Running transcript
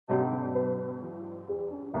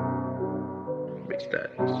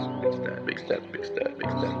stat, big stat,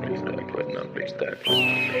 putting up big stat,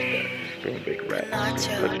 doing big rap,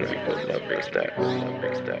 putting up big stat.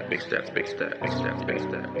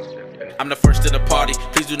 I'm the first to the party,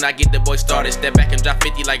 please do not get the boy started. Step back and drop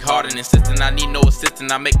 50 like Harden. Insisting I need no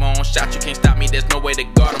assistant, I make my own shot. You can't stop me, there's no way to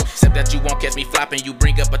guard him. Except that you won't catch me flopping. You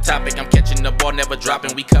bring up a topic, I'm catching the ball, never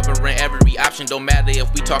dropping. We covering every option, don't matter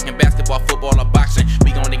if we talking basketball, football, or boxing.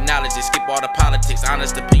 We gon' acknowledge it, skip all the politics.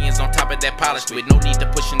 Honest opinions on top of that polished with no need to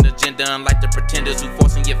push an agenda. Unlike the pretenders who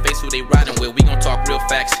force in your face who they riding with. We gon' talk real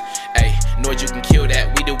facts, ayy, know you can kill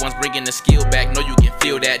that. We the ones bringing the skill back, know you can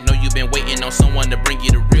feel that. Know you been waiting on someone to bring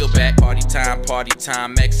you the real back. Party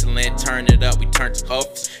time, excellent, turn it up, we turn to up.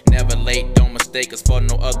 Never late, don't mistake us for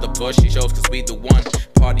no other bullshit shows, cause we the one.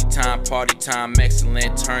 Party time,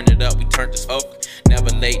 excellent, turn it up, we turn this up. Never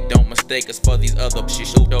late, don't mistake us for these other shit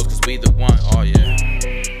shows, cause we the one, oh yeah.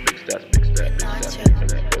 Big stats,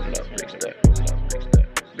 putting up big stat, putting up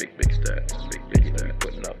big stat, big stat,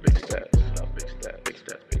 putting up big stat, putting up big stat, big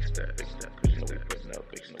stat, putting up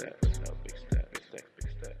big stat.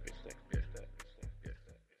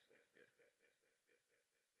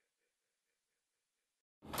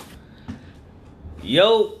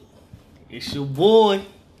 Yo, it's your boy,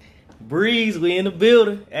 Breeze. We in the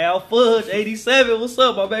building. Al Fudge, 87. What's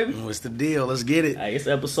up, my baby? What's the deal? Let's get it. Hey, it's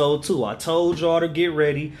episode 2. I told y'all to get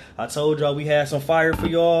ready. I told y'all we had some fire for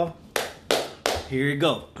y'all. Here you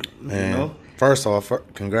go. Man, you know? First off,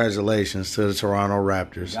 congratulations to the Toronto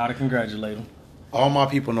Raptors. Gotta congratulate them. All my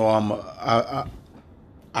people know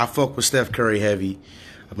I fuck with Steph Curry heavy.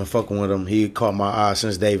 I've been fucking with him. He caught my eye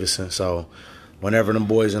since Davidson, so whenever them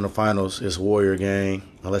boys in the finals, it's Warrior gang,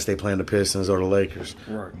 unless they playing the Pistons or the Lakers.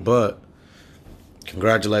 Right. But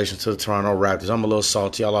congratulations to the Toronto Raptors. I'm a little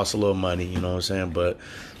salty. I lost a little money, you know what I'm saying? But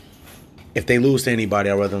if they lose to anybody,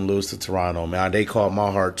 I'd rather them lose to Toronto, man. They caught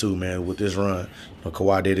my heart too, man, with this run. You know,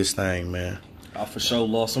 Kawhi did his thing, man. I for sure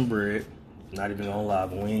lost some bread. Not even gonna lie,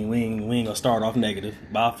 but we ain't gonna start off negative.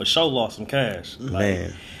 But I for sure lost some cash.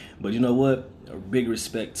 Man. But you know what? A big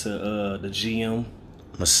respect to the GM.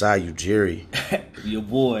 Masai Ujiri. Your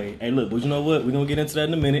boy. Hey, look, but you know what? We're going to get into that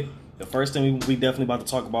in a minute. The first thing we definitely about to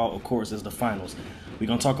talk about, of course, is the finals. We're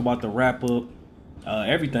going to talk about the wrap-up,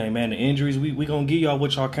 everything, man, the injuries. We going to give y'all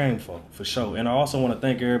what y'all came for sure. And I also want to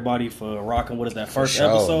thank everybody for rocking with us that first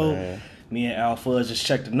episode. Man. Me and Al Fudge just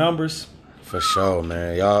checked the numbers. For sure,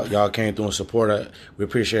 man. Y'all came through and supported. We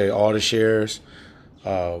appreciate all the shares.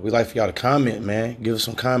 We like for y'all to comment, man. Give us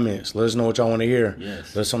some comments. Let us know what y'all want to hear.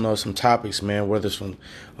 Yes. Let us know some topics, man. Whether it's from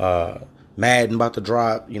Madden about to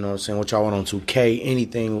drop, you know what I'm saying, what y'all want on 2K,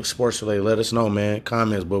 anything sports related, let us know, man.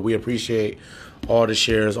 Comments. But we appreciate all the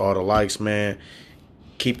shares, all the likes, man.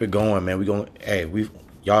 Keep it going, man.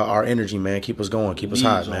 Y'all our energy, man. Keep us going. Keep us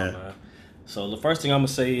hot, man. So the first thing I'm gonna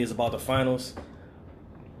say is about the finals.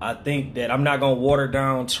 I think that I'm not gonna water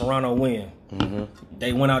down Toronto win. Mm-hmm.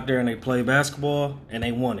 They went out there and they played basketball and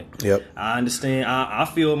they won it. Yep. I understand. I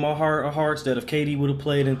feel in my heart of hearts that if KD would have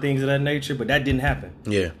played and things of that nature, but that didn't happen.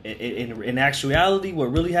 Yeah. In actuality,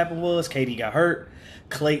 what really happened was KD got hurt,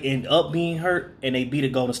 Klay ended up being hurt, and they beat a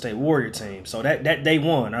Golden State Warrior team. So that they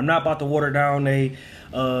won. I'm not about to water down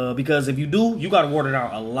because if you do, you got to water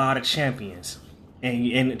down a lot of champions.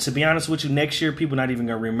 And to be honest with you, next year people not even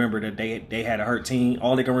gonna remember that they had a hurt team.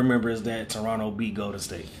 All they can remember is that Toronto beat Golden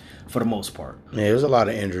State for the most part. Yeah, there's a lot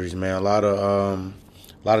of injuries, man. A lot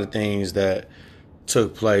of things that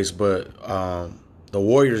took place, but the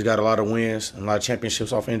Warriors got a lot of wins and a lot of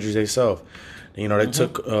championships off injuries themselves. You know, they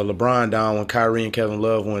took LeBron down when Kyrie and Kevin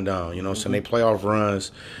Love went down. You know, so they playoff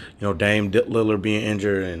runs. You know, Dame Lillard being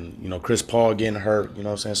injured and, you know, Chris Paul getting hurt, you know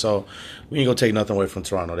what I'm saying? So we ain't going to take nothing away from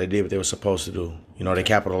Toronto. They did what they were supposed to do. You know, they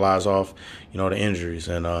capitalized off, you know, the injuries.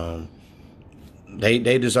 And they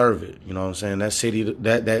deserve it. You know what I'm saying? That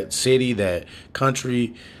city, that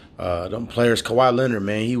country, them players, Kawhi Leonard,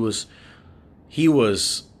 man, he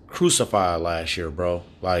was crucified last year, bro.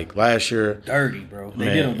 Like, last year. Dirty, bro.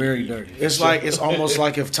 They did him very dirty. It's almost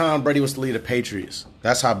like if Tom Brady was to lead the Patriots.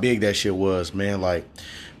 That's how big that shit was, man. Like,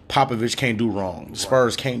 Popovich can't do wrong. The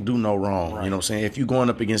Spurs can't do no wrong. Right. You know what I'm saying? If you going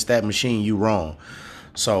up against that machine, you wrong.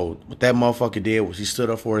 So what that motherfucker did was he stood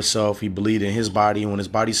up for himself. He believed in his body. And when his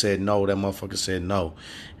body said no, that motherfucker said no.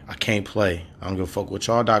 I can't play. I don't give a fuck what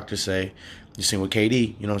y'all doctors say. You seen with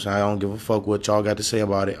KD, you know what I'm saying? I don't give a fuck what y'all got to say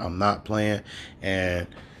about it. I'm not playing. And,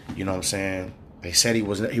 you know what I'm saying? They said he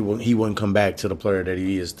wouldn't come back to the player that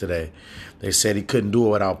he is today. They said he couldn't do it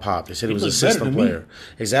without Pop. They said he was a system player.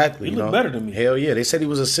 Exactly. He looked better than me. Hell yeah. They said he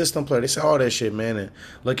was a system player. They said all that shit, man. And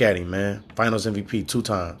look at him, man. Finals MVP 2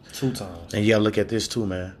 times. 2 times. And you gotta look at this too,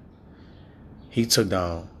 man. He took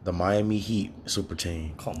down the Miami Heat super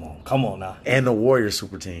team. Come on now. And the Warriors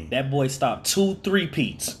super team. That boy stopped 2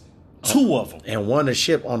 3-peats. 2 of them. And won the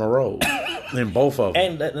ship on the road. in both of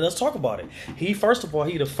them. And let's talk about it. He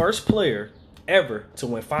the first player ever to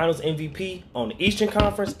win Finals MVP on the Eastern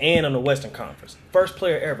Conference and on the Western Conference. First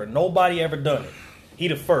player ever. Nobody ever done it. He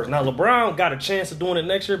the first. Now LeBron got a chance of doing it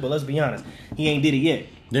next year, but let's be honest, he ain't did it yet.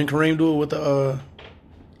 Didn't Kareem do it with the?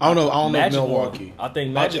 I don't know. Magic Milwaukee. I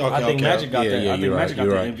think Magic. I think Magic got that. I think Magic got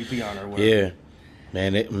the MVP honor. Whatever.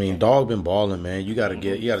 Yeah, man. Dog been balling, man. You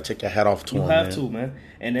gotta take your hat off to him. You have to, man.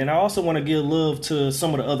 And then I also want to give love to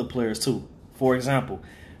some of the other players too. For example,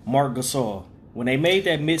 Marc Gasol. When they made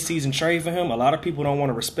that midseason trade for him, a lot of people don't want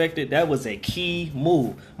to respect it. That was a key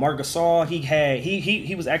move. Marc Gasol,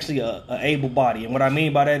 he was actually a able body, and what I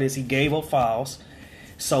mean by that is he gave up fouls,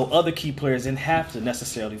 so other key players didn't have to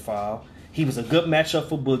necessarily foul. He was a good matchup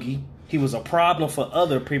for Boogie. He was a problem for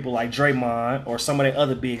other people like Draymond or some of the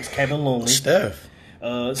other bigs, Kevin Looney, Steph.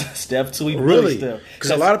 Steph too. Really?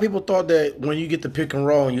 Because a lot of people thought that when you get the pick and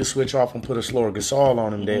roll and you switch off and put a slower Gasol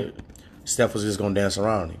on him, that Steph was just gonna dance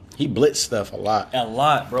around him. He blitzed Steph a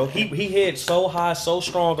lot, bro. He hit so high, so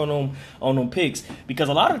strong on them picks because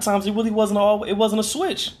a lot of the times it really wasn't a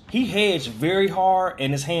switch. He hedged very hard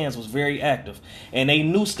and his hands was very active. And they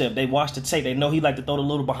knew Steph. They watched the tape. They know he liked to throw the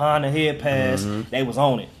little behind the head pass. They was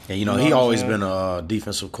on it. And he always been a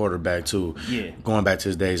defensive quarterback too. Yeah. Going back to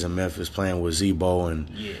his days in Memphis, playing with Zebo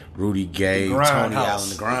and Rudy Gay, Tony Allen,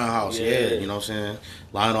 the Grindhouse. Yeah, you know what I'm saying.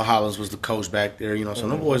 Lionel Hollins was the coach back there. You know, so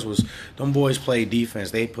them boys played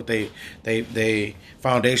defense. They put they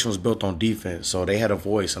foundation was built on defense. So they had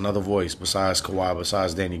another voice besides Kawhi,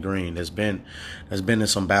 besides Danny Green. That's been in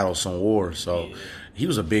some battles, some wars. So he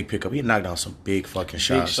was a big pickup. He knocked down some big fucking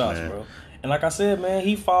shots, man. Bro. And like I said, man,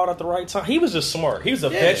 he fought at the right time. He was just smart. He was a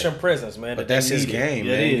veteran presence, man. But that's his game,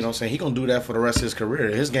 man. You know what I'm saying? He gonna do that for the rest of his career.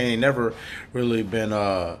 His game never really been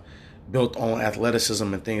built on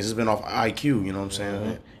athleticism and things. It's been off IQ, you know what I'm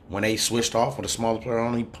saying? When they switched off with a smaller player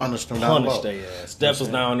on, he punished them down low. Their ass. Steph was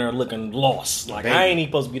down there looking lost. Like, I ain't even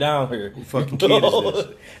supposed to be down here. Who fucking kid is this?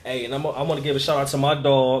 Hey, and I want to give a shout out to my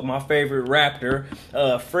dog, my favorite Raptor,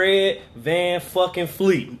 Fred Van fucking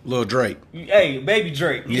Fleet. Lil Drake. Hey, baby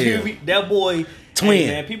Drake. Yeah. That boy. Twin. Hey,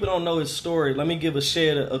 man, people don't know his story. Let me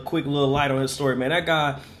shed a quick little light on his story, man. That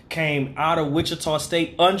guy came out of Wichita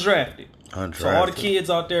State undrafted. So all the kids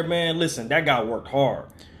out there, man, listen, that guy worked hard.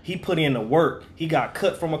 He put in the work. He got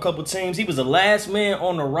cut from a couple teams. He was the last man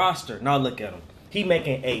on the roster. Now look at him. He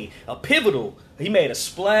making a pivotal. He made a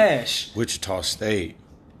splash. Wichita State.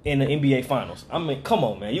 In the NBA Finals. I mean, come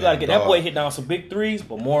on, man. You got to get that boy hit down some big threes,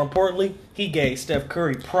 but more importantly, he gave Steph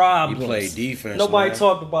Curry problems. He played defense. Nobody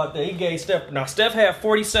talked about that. He gave Steph. Now, Steph had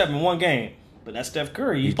 47 in one game. But that's Steph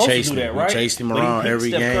Curry. He's supposed to do that, right? He chased him around every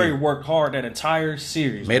game. Steph Curry worked hard that entire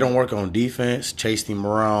series. Made him work on defense, chased him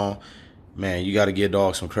around. Man, you got to give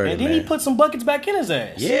dog some credit, and then he put some buckets back in his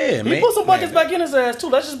ass. Yeah, man. He put some buckets back in his ass, too.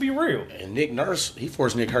 Let's just be real. And Nick Nurse, he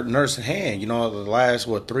forced Nick Nurse's hand. You know, the last,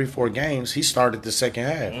 3-4 games, he started the second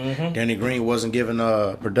half. Danny Green wasn't giving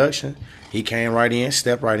production. He came right in,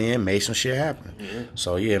 stepped right in, made some shit happen.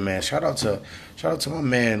 So, yeah, man, shout out to my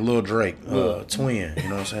man, Lil Drake, twin. You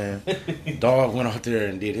know what I'm saying? Dog went out there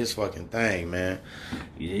and did his fucking thing, man.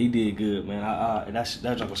 Yeah, he did good, man.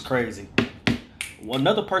 That joke was crazy.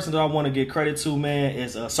 Another person that I want to give credit to, man,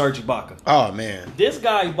 is Serge Ibaka. Oh, man. This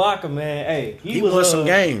guy, Ibaka, man, hey. He won some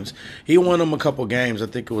games. He won them a couple games. I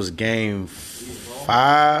think it was game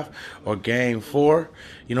 5 or game 4.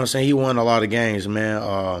 You know what I'm saying? He won a lot of games,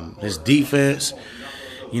 man. His defense,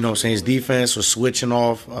 you know what I'm saying? His defense was switching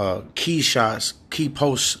off key shots, key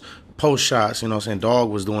post shots, you know what I'm saying? Dog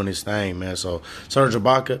was doing his thing, man. So, Serge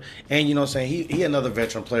Ibaka. And, you know what I'm saying? He another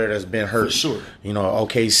veteran player that's been hurt. For sure. You know,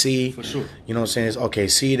 OKC. For sure. You know what I'm saying? His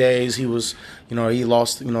OKC days, he was, you know, he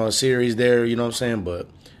lost, you know, a series there, you know what I'm saying? But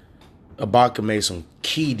Ibaka made some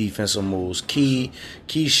key defensive moves, key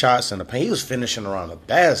shots in the paint. He was finishing around the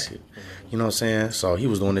basket. You know what I'm saying? So, he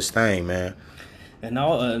was doing his thing, man. And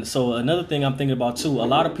now, so another thing I'm thinking about, too, a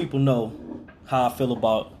lot of people know how I feel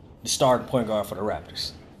about the starting point guard for the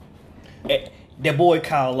Raptors. That boy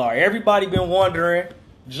Kyle Lowry. Everybody been wondering,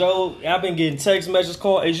 Joe, I've been getting text messages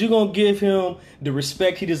called, is you going to give him the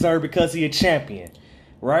respect he deserves because he a champion?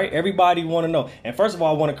 Right? Everybody want to know. And first of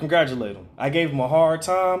all, I want to congratulate him. I gave him a hard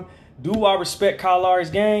time. Do I respect Kyle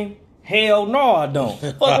Lowry's game? Hell no, I don't.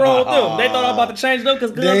 What's wrong with them? They thought I was about to change it up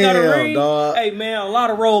because Gus got a ring. Dog. Hey, man, a lot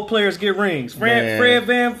of role players get rings. Fred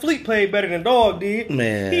Van Fleet played better than Dog did.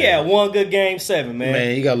 Man. He had one good game 7, man.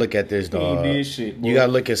 Man, you got to look at this, dog. He did shit, boy. You got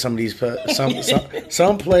to look at some of these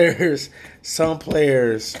some players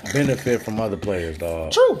benefit from other players,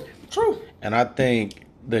 dog. True. And I think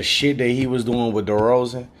the shit that he was doing with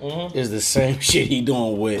DeRozan is the same shit he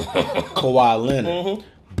doing with Kawhi Leonard.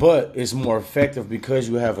 But it's more effective because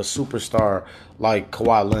you have a superstar like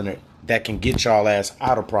Kawhi Leonard that can get y'all ass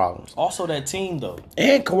out of problems. Also, that team, though.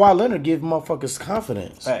 And Kawhi Leonard give motherfuckers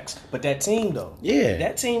confidence. Facts. But that team, though. Yeah.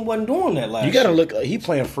 That team wasn't doing that last year. You got to look. He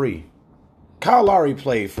playing free. Kyle Lowry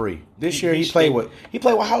played free. This year he played with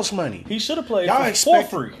house money. He should have played for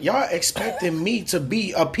free. Y'all expecting me to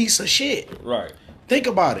be a piece of shit. Right. Think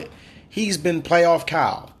about it. He's been playoff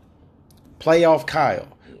Kyle.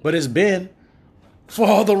 But it's been for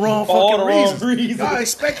all the wrong reasons. Y'all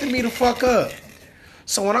expecting me to fuck up.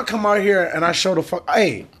 So when I come out here and I show the fuck,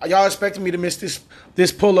 hey, y'all expecting me to miss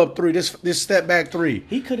this pull up three, this step back three?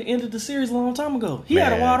 He could have ended the series a long time ago. He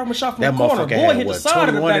had a wide open shot from the corner. Boy had, hit the side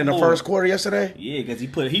of the backboard in the first quarter yesterday. Yeah, because he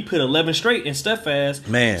put 11 straight in Steph ass.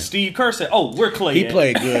 Man, Steve Kerr said, "Oh, we're Clay." He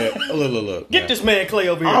played good. Look. Get this man Clay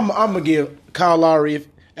over here. I'm gonna give Kyle Lowry.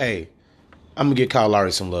 I'm gonna give Kyle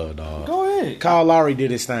Lowry some love, dog. Go ahead. Kyle Lowry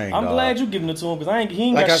did his thing. I'm dog. glad you giving it to him because he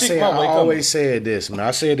ain't like got I shit said, my way coming. I always said this, man.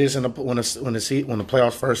 I said this when the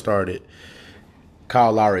playoffs first started.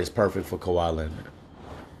 Kyle Lowry is perfect for Kawhi Leonard.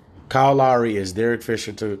 Kyle Lowry is Derek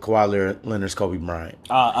Fisher to Kawhi Leonard's Kobe Bryant.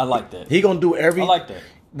 I like that. He gonna do every. I like that.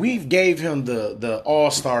 We've gave him the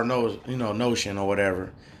all-star notion or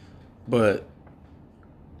whatever, but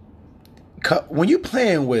when you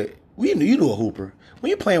playing with you know a hooper. When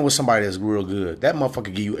you're playing with somebody that's real good, that motherfucker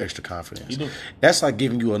give you extra confidence. You do. That's like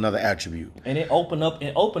giving you another attribute. And it opened up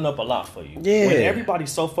a lot for you. Yeah. When everybody's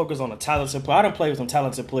so focused on a talented player. I done played with some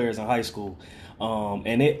talented players in high school.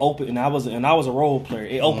 And it opened, and I was a role player.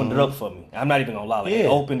 It opened it up for me. I'm not even gonna lie, it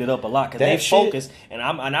opened it up a lot because they focused, and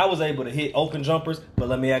I was able to hit open jumpers. But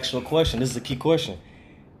let me ask you a question. This is a key question: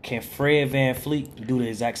 can Fred VanVleet do the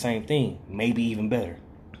exact same thing? Maybe even better.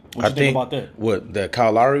 What you think about that? What that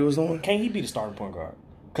Kyle Lowry was doing? Can he be the starting point guard?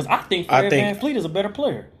 Because I think Fred VanVleet is a better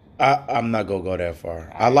player. I'm not gonna go that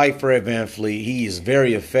far. I like Fred VanVleet. He is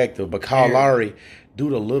very effective, but Kyle Lowry.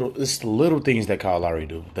 It's the little things that Kyle Lowry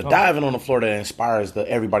do. The diving on the floor that inspires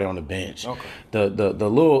everybody on the bench. Okay. The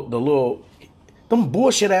little them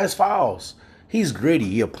bullshit ass fouls. He's gritty.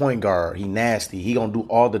 He a point guard. He nasty. He gonna do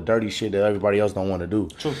all the dirty shit that everybody else don't want to do.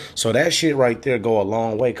 True. So that shit right there go a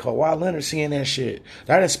long way. Kawhi Leonard seeing that shit,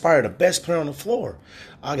 that inspired the best player on the floor.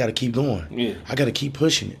 I gotta keep going. Yeah. I gotta keep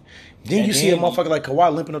pushing it. Then you see a motherfucker like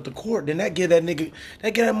Kawhi limping up the court. Then that give that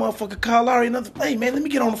motherfucker Kyle Lowry another play. Man, let me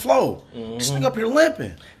get on the floor. This nigga up here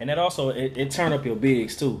limping. And that also it turn up your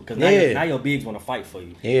bigs too, because now your bigs want to fight for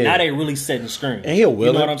you. Yeah. Now they really setting screen. And he a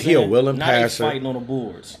willing now passer. They fighting on the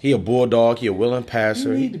boards. He a bulldog. He a willing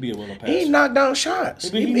passer. He need to be a willing passer. He knocked down shots.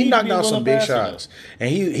 He knocked down some big shots. And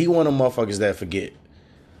he one of them motherfuckers that forget.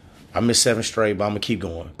 I missed 7 straight, but I'm gonna keep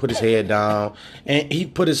going. Put his head down, and he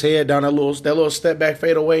put his head down. That little step back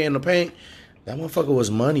fade away in the paint. That motherfucker was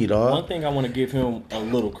money, dog. One thing I want to give him a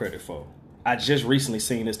little credit for. I just recently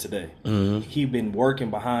seen this today. He been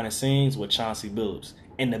working behind the scenes with Chauncey Billups.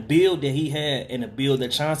 And the build that he had and the build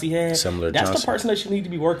that Chauncey had, that's the person that you need to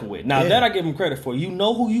be working with. Now, that I give him credit for. You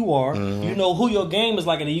know who you are. You know who your game is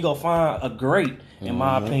like, and then you go find a great, in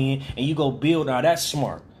my opinion, and you go build. Now, that's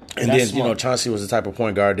smart. And then, Chauncey was the type of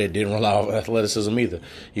point guard that didn't rely on athleticism either.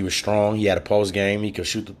 He was strong. He had a post game. He could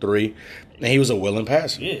shoot the three. And he was a willing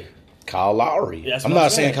passer. Yeah. Kyle Lowry. I'm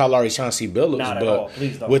not saying Kyle Lowry's Chauncey Billups,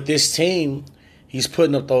 but with this team, he's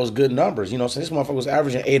putting up those good numbers. You know what I'm saying? This motherfucker was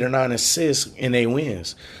averaging 8 or 9 assists in 8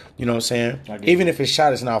 wins. You know what I'm saying? Even if his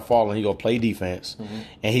shot is not falling, he go play defense,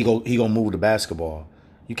 and he go move the basketball.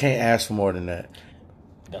 You can't ask for more than that.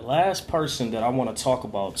 The last person that I want to talk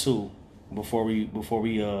about too, before we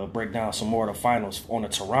break down some more of the finals on the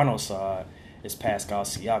Toronto side, is Pascal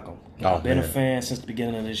Siakam. I've been a fan since the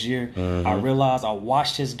beginning of this year. I realized I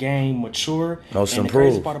watched his game mature. And the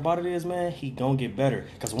crazy part about it is, man, he gonna get better.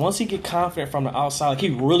 Because once he get confident from the outside, like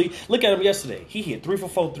he really, look at him yesterday. He hit 3 for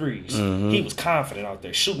 4 threes. He was confident out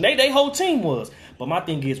there shooting. They whole team was. But my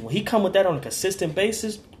thing is, when he come with that on a consistent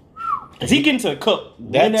basis, because he get into a cup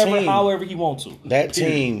whenever, however he wants to. That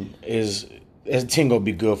team gonna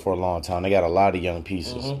be good for a long time. They got a lot of young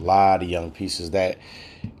pieces. That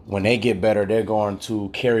when they get better, they're going to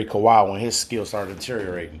carry Kawhi when his skills start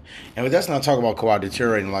deteriorating. And that's not talking about Kawhi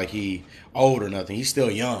deteriorating like he old or nothing. He's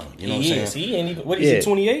still young. You know what I'm saying? He ain't even, what is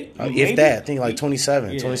he, 28? If that, I think like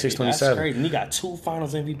 27, 26, 27. That's crazy. And he got 2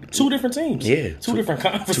 finals MVP. 2 different teams. Yeah. 2 different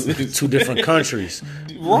conferences. 2 different countries.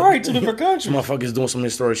 Right, 2 different countries. Some motherfuckers doing some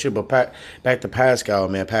historic shit. But back to Pascal,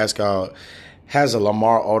 man. Pascal has a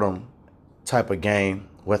Lamar Odom type of game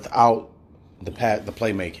without the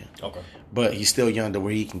playmaking. Okay. but he's still young to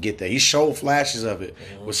where he can get there. He showed flashes of it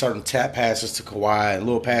with certain tap passes to Kawhi and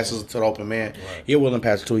little passes to the open man. Right. He's a willing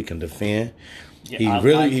passer too. He can defend. Yeah,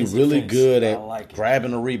 He's really good at like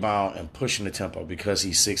grabbing the rebound and pushing the tempo because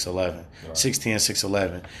he's 6'11", 6'10",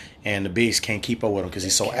 6'11", and the bigs can't keep up with him because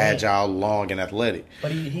he's so agile, long, and athletic.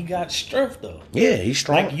 But he got strength though. Yeah, he's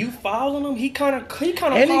strong. Like you fouling him, he kind of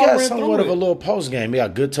and he got somewhat of a little post game. He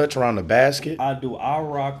got good touch around the basket. I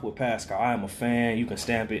rock with Pascal. I am a fan. You can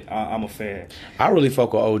stamp it. I'm a fan. I really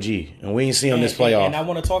fuck with OG, and we ain't see him this playoff. And I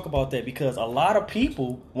want to talk about that because a lot of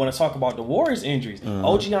people want to talk about the Warriors' injuries.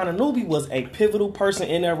 OG Anunoby was a pivotal person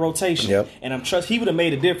in that rotation, and he would have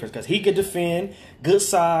made a difference because he could defend, good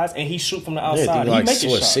size, and he shoot from the outside. Yeah, like he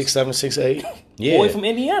make shots. 6'7", 6'8". Yeah, boy from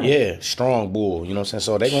Indiana. Yeah, strong bull. You know what I'm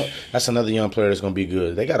saying? So that's another young player that's gonna be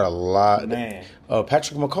good. They got a lot. Man,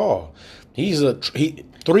 Patrick McCall, he's a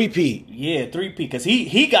three-peat. Yeah, three-peat because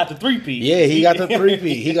he got the three-peat. Yeah, he got the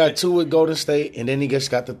three-peat. He got 2 with Golden State, and then he just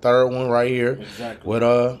got the third one right here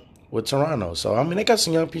with Toronto. So I mean, they got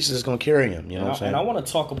some young pieces that's gonna carry him. You know what I'm saying? And I want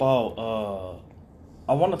to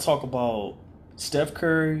talk about Steph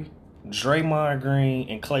Curry, Draymond Green,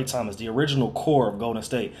 and Klay Thomas, the original core of Golden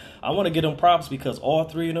State. I want to give them props because all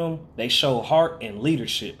three of them, they show heart and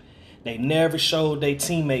leadership. They never showed their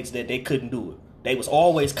teammates that they couldn't do it. They was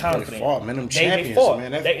always confident. They fought, man. Them champions, they fought.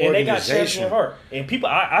 man. That and they got champion heart. And people,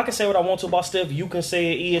 I can say what I want to about Steph. You can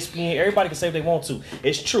say it, ESPN. Everybody can say if they want to.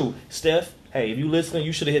 It's true. Steph, hey, if you listening,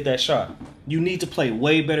 you should have hit that shot. You need to play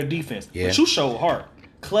way better defense. Yeah. But you showed heart.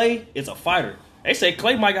 Klay is a fighter. They say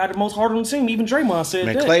Klay might got the most heart on the team. Even Draymond said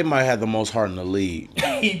that. Klay might have the most heart in the league.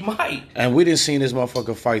 He might. And we didn't see this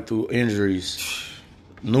motherfucker fight through injuries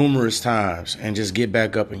numerous times and just get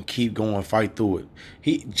back up and keep going, fight through it.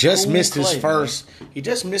 He just missed his first. Man. He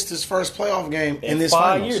just missed his first playoff game in this 5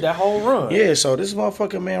 finals. years, that whole run. Yeah, so this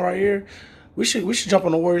motherfucking man right here, we should jump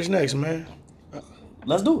on the Warriors next, man.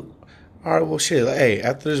 Let's do it. All right, well, shit. Hey,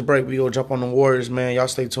 after this break, we go jump on the Warriors, man. Y'all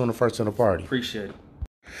stay tuned to First in the Party. Appreciate it.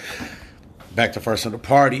 Back to First in the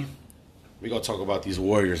Party. We're going to talk about these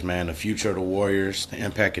Warriors, man. The future of the Warriors, the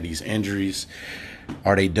impact of these injuries.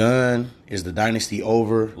 Are they done? Is the dynasty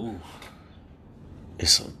over? Ooh.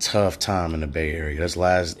 It's a tough time in the Bay Area. That's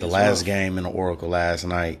the last game in the Oracle last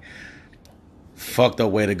night. Fucked up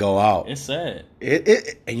way to go out. It's sad.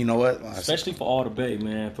 And you know what? Especially for all the Bay,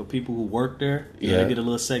 man. For people who work there. They did a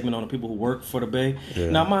little segment on the people who work for the Bay. Yeah.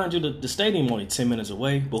 Now, mind you, the stadium only 10 minutes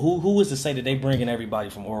away. But who is to say that they bringing everybody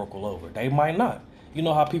from Oracle over? They might not. You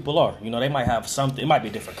know how people are. You know, they might have something. It might be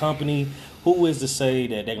a different company. Who is to say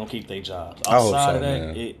that they're going to keep their jobs? Outside of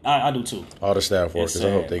that, I do too. All the staff workers, I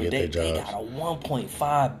hope they get their jobs. They got a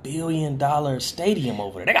 $1.5 billion stadium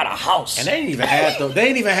over there. They got a house. And they ain't even had to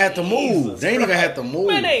move. They ain't even had to move.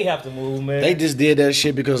 Man, they ain't have to move, man. They just did that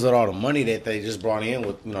shit because of all the money that they just brought in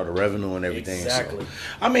with, the revenue and everything. Exactly. So,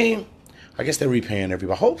 I mean, I guess they're repaying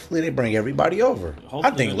everybody. Hopefully, they bring everybody over. I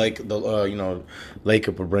think Lake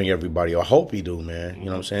will bring everybody over. I hope he do, man. You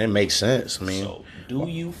know what I'm saying? It makes sense. I mean, so, do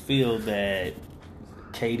you feel that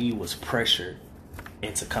KD was pressured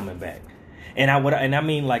into coming back? And I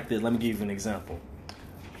mean like this. Let me give you an example.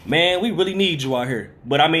 Man, we really need you out here.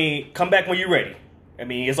 But I mean, come back when you're ready. I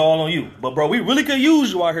mean, it's all on you. But bro, we really could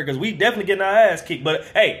use you out here because we definitely getting our ass kicked. But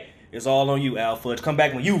hey, it's all on you, Al Fudge. Come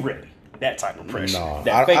back when you ready. That type of pressure. No,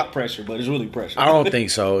 that fake pressure, but it's really pressure. I don't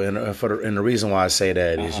think so. And the reason why I say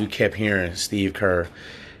that is you kept hearing Steve Kerr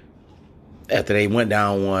after they went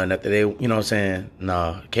down one, after they, you know what I'm saying?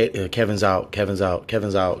 Nah, Kevin's out. And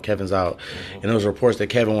there was reports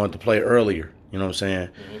that Kevin wanted to play earlier. You know what I'm saying?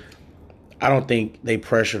 I don't think they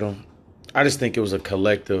pressured him. I just think it was a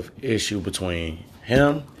collective issue between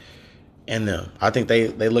him and them. I think they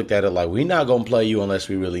looked at it like, we're not going to play you unless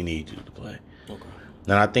we really need you to play. Okay.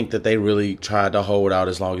 And I think that they really tried to hold out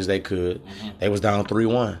as long as they could. They was down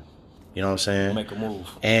 3-1. You know what I'm saying? Make a move.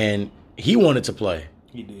 And he wanted to play.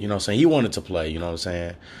 He did. You know what I'm saying? He wanted to play. You know what I'm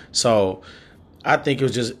saying? So I think it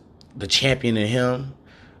was just the champion in him.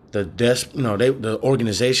 The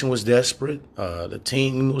organization was desperate. The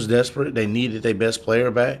team was desperate. They needed their best player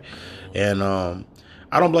back. And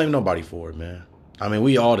I don't blame nobody for it, man. I mean,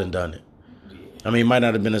 we all done it. I mean, it might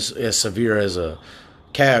not have been as severe as a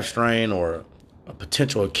calf strain or a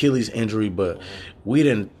potential Achilles injury, but we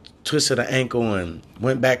didn't twisted an ankle and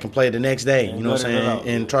went back and played the next day. You know what I'm saying?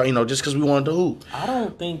 And try, just because we wanted to hoop. I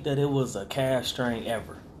don't think that it was a calf strain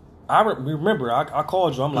ever. I remember I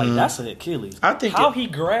called you. I'm like, that's an Achilles. I think how he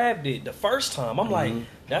grabbed it the first time. I'm like,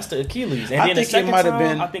 that's the Achilles. And then the second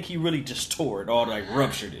time, I think he really just tore it or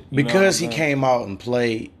ruptured it. Because he came out and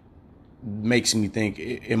played makes me think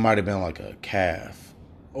it might have been like a calf.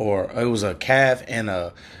 Or it was a calf and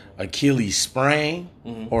a Achilles sprain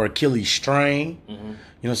or Achilles strain. You know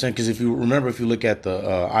what I'm saying? Because if you look at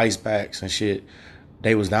the ice backs and shit,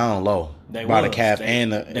 they was down low by the calf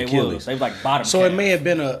and the Achilles. They was like bottom. So calf. it may have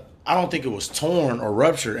been I don't think it was torn or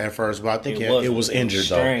ruptured at first, but I think it was injured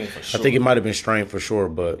though. Sure. I think it might have been strained for sure,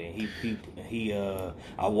 but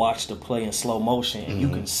I watched the play in slow motion and you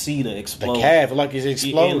can see the explosion. The calf like it's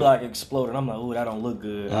exploded. It like exploded. I'm like, ooh, that don't look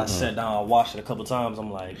good. I sat down, I watched it a couple times.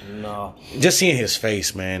 I'm like, no. Just seeing his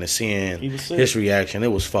face, man, and seeing his reaction,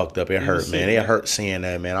 it was fucked up. It hurt, man. It hurt seeing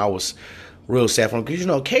that, man. I was real sad for him because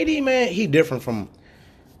KD, man, he different from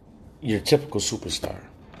your typical superstar.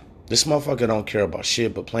 This motherfucker don't care about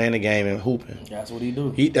shit but playing the game and hooping. That's what he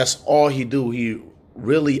do. That's all he do. He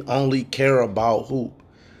really only care about hoop.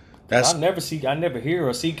 I never hear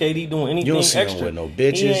or see KD doing anything extra. You don't see him with no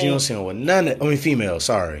bitches. You don't see him with none of, females,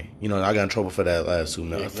 sorry. I got in trouble for that last 2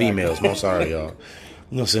 minutes. Exactly. Females, I'm sorry, y'all. You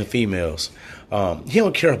know what I'm saying? Females. He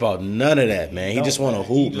don't care about none of that, man. He just want to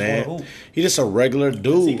hoop, man. He just a regular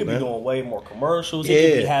dude, he could be doing way more commercials. He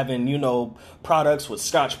could be having, products with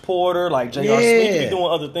Scotch Porter, like J.R. Smith. He could be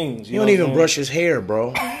doing other things. He don't even brush his hair,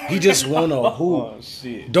 bro. He just want to hoop. Oh,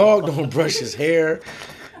 shit. Dog don't brush his hair.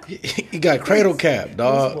 He got cradle cap,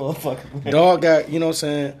 dog. Dog got, you know what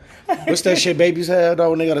I'm saying? What's that shit babies have,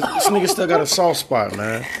 dog? When this nigga still got a soft spot,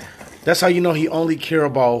 man. That's how you know he only care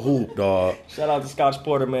about hoop, dog. Shout out to Scotch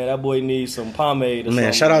Porter, man. That boy needs some pomade or something.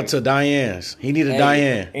 Man, shout out to Diane's. He need a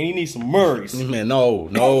Diane. And he needs some Murray's. Man, no.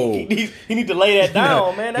 he need to lay that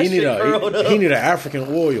down, man. That shit curled up. He need an African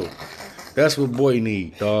oil. That's what boy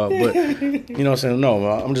need, dog. But you know what I'm saying? No,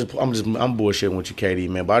 man, I'm bullshitting with you, KD,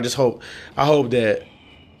 man. But I hope that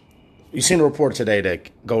you seen the report today that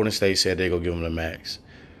Golden State said they're gonna give him the max,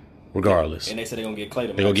 regardless. And they said they're gonna get Klay the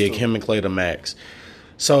max. They're gonna get him and Klay the max.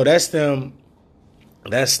 So that's them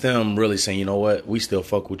really saying, you know what, we still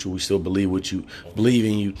fuck with you, we still believe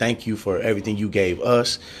in you, thank you for everything you gave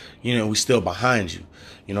us. We still behind you.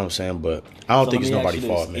 You know what I'm saying? But I don't think it's nobody's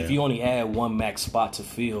fault, man. If you only had one max spot to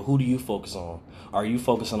fill, who do you focus on? Are you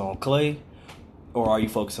focusing on Klay or are you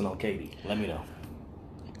focusing on KD? Let me know.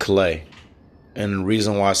 Klay. And the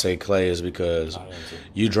reason why I say Klay is because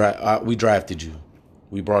we drafted you.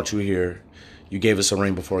 We brought you here. You gave us a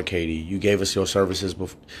ring before KD. You gave us your services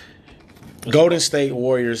before. Golden State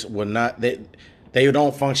Warriors would not. They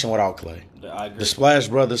don't function without Klay. I agree. The Splash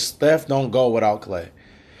Brothers, Steph don't go without Klay.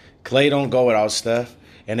 Klay don't go without Steph,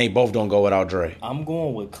 and they both don't go without Dre. I'm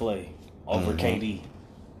going with Klay over KD.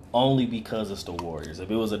 Only because it's the Warriors.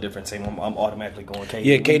 If it was a different team, I'm automatically going KD.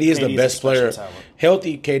 Yeah, KD is the best player.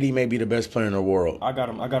 Healthy, KD may be the best player in the world. I got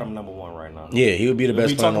him number one right now. Yeah, he would be the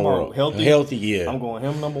best player in the world. Healthy, yeah. I'm going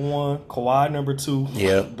him number one, Kawhi number two,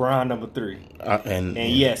 Bron number three. And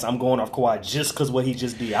yes, I'm going off Kawhi just because what he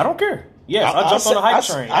just did. I don't care. Yes, I jumped on the hype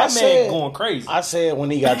train. That man going crazy. I said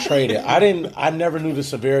when he got traded, I never knew the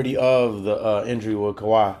severity of the injury with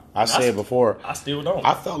Kawhi. I said before. I still don't.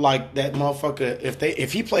 I felt like that motherfucker,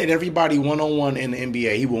 if he played everybody one-on-one in the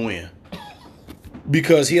NBA, he would win.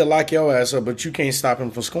 Because he'll lock your ass up, but you can't stop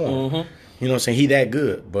him from scoring. You know what I'm saying? He that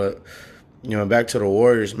good. But, back to the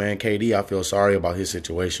Warriors, man, KD, I feel sorry about his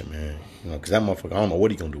situation, man. Because that motherfucker, I don't know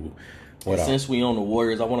what he going to do. Since we on the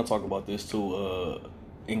Warriors, I want to talk about this too.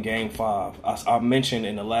 In Game 5, I mentioned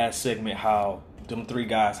in the last segment how them three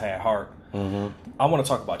guys had heart. I want to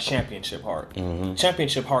talk about championship heart.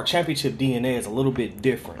 Championship heart, championship DNA is a little bit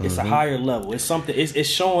different. It's a higher level. It's something. It's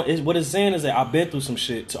showing. What it's saying is that I've been through some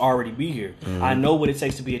shit to already be here. I know what it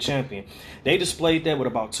takes to be a champion. They displayed that with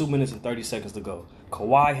about 2 minutes and 30 seconds to go.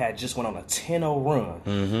 Kawhi had just went on a 10-0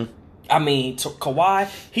 run. I mean, Kawhi,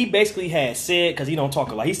 he basically had said, because he don't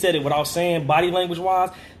talk a lot, he said it without saying, body language-wise,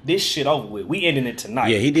 this shit over with. We ending it tonight.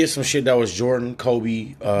 Yeah, he did some shit that was Jordan, Kobe.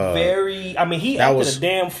 He acted a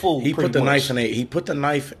damn fool. He put the knife in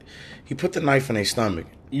their stomach.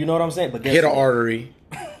 You know what I'm saying? But hit an artery,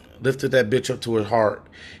 lifted that bitch up to his heart.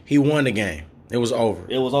 He won the game. It was over.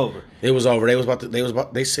 It was over.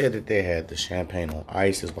 They said that they had the champagne on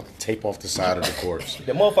ice. It was about to tape off the side of the course.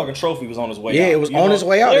 The motherfucking trophy was on his way out. Yeah, it was on his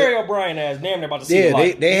way out. Larry O'Brien ass damn near about to see the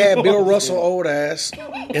light. They had Bill Russell old ass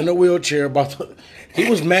in the wheelchair he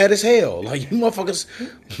was mad as hell. Like, you motherfuckers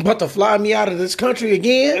about to fly me out of this country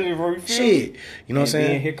again? Shit. You know what I'm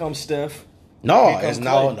saying? Then here comes Steph.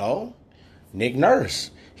 No. Nick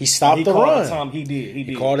Nurse. He stopped the run. He did.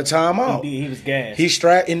 He called a timeout. He was gassed. He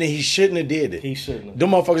strapped, and he shouldn't have did it. He shouldn't have. Them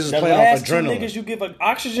motherfuckers is playing off adrenaline. The last two niggas you give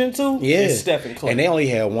oxygen to is Steph and Klay. And they only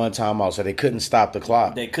had one timeout, so they couldn't stop the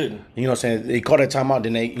clock. They couldn't. You know what I'm saying? They called that timeout,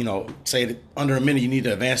 then they, say that under a minute you need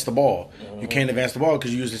to advance the ball. You can't advance the ball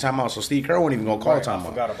because you used the timeout, so Steve Kerr wasn't even going to call timeout. I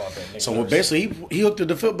forgot about that. So basically, he hooked the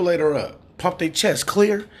defibrillator up. pump their chest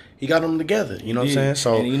clear. He got them together. You know what I'm saying?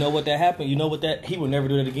 So, and you know what that happened? You know what that he will never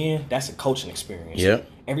do that again. That's a coaching experience. Yeah.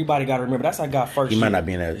 Everybody got to remember that's our guy first. He might not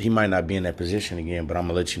be in that position again, but I'm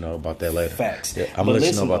gonna let you know about that later. Facts. Yeah, I'm gonna let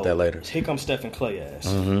you know about that later. Here comes Stephen Clay ass.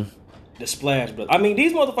 The Splash Brothers. I mean,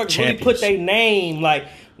 these motherfuckers Champions. really put their name like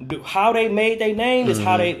how they made their name is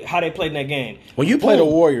how they played in that game. When you play the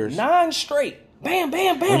Warriors, 9 straight. Bam,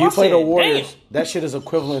 bam, bam. when you play the Warriors, damn. that shit is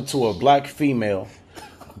equivalent to a black female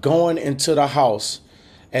going into the house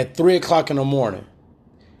at 3:00 in the morning.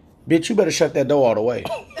 Bitch, you better shut that door all the way,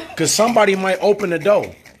 cause somebody might open the door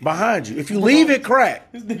behind you. If you leave it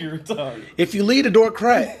cracked, This nigga retarded. if you leave the door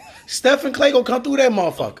cracked, Stephen Clay gonna come through that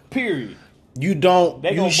motherfucker. Period. You don't.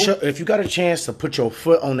 They gonna If you got a chance to put your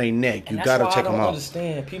foot on their neck, you gotta take them I don't out.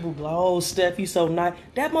 understand. People be like, "Oh, Steph, he's so nice."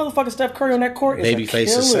 That motherfucker Steph Curry on that court is a Babyface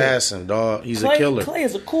killer. assassin, dog. He's Clay, a killer. Clay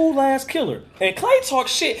is a cool ass killer, and Clay talk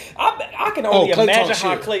shit. I can only Clay imagine talk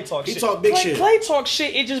how shit. Clay talk He shit. talk big shit. Clay talk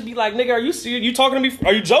shit. It just be like, nigga, are you serious? You talking to me?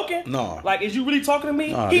 Are you joking? No. Like, is you really talking to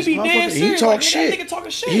me? Nah, He this be dead motherfucker, he serious. talk Like, nigga, shit. That nigga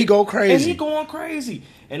talking shit. He go crazy. And he going crazy.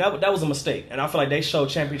 And that was a mistake. And I feel like they showed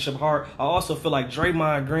championship heart. I also feel like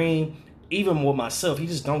Draymond Green, even with myself, he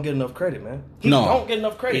just don't get enough credit, man. He don't get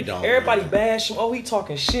enough credit. He don't, Everybody man. bash him. Oh, he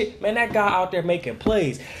talking shit. Man, that guy out there making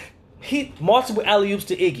plays. He multiple alley-oops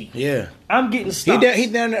to Iggy. Yeah. I'm getting stops. He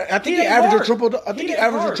down there. I think He he ain't averaged hard. a triple. I He think he ain't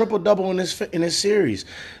averaged a hard. triple double in this series.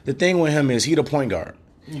 The thing with him is he the point guard.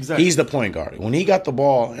 Exactly. He's the point guard. When he got the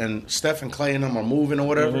ball and Steph and Clay and them are moving or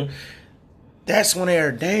whatever, that's when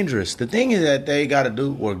they're dangerous. The thing is that they got to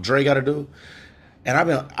do, or Dre got to do, and I've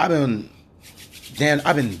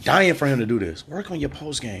been dying for him to do this. Work on your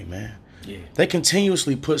post game, man. Yeah. They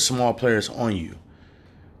continuously put small players on you.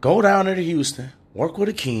 Go down there to Houston, work with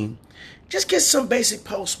Akeem, just get some basic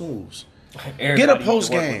post moves. Get a post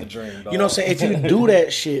game. You know what I'm saying? If you do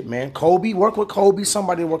that shit, man, Kobe, work with Kobe,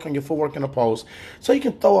 somebody to work on your footwork in the post, so you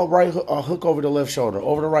can throw a hook over the left shoulder,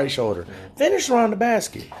 over the right shoulder, finish around the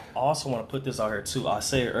basket. I also want to put this out here too. I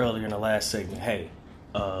said it earlier in the last segment. Hey,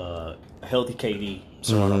 a healthy KD,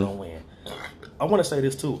 Toronto don't win. I want to say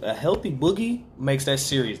this too. A healthy Boogie makes that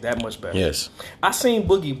series that much better. Yes. I seen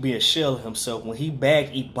Boogie be a shell of himself when he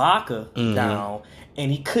bagged Ibaka down and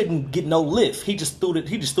he couldn't get no lift. He just threw the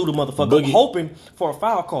motherfucker up, hoping for a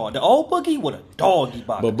foul call. The old Boogie would have dogged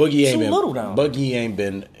Ibaka. But Boogie ain't been. little down. Boogie ain't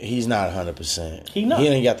been. He's not 100%. He not. He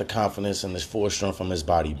ain't got the confidence and the full strength from his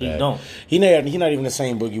body back. He don't. He not even the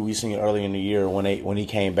same Boogie we seen earlier in the year when he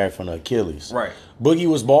came back from the Achilles. Right. Boogie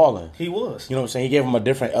was balling. He was. You know what I'm saying? He gave him a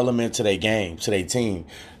different element to their game, to their team.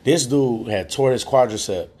 This dude had tore his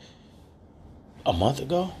quadricep a month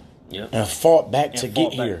ago. Yep. And fought back to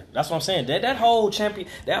get back. here. That's what I'm saying. That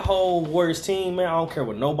whole Warriors team, man, I don't care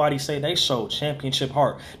what nobody say. They showed championship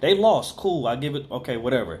heart. They lost. Cool. I give it. Okay,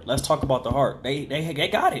 whatever. Let's talk about the heart. They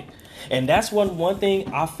got it. And that's one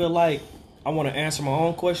thing I feel like I want to answer my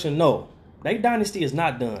own question. No. Their dynasty is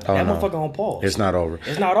not done. Oh, that no. motherfucker on pause. It's not over.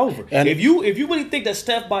 It's not over. And if you really think that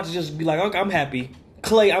Steph about to just be like, okay, I'm happy.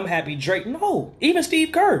 Clay, I'm happy. Drake, no. Even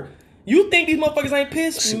Steve Kerr. You think these motherfuckers ain't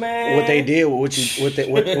pissed, man? What they did, what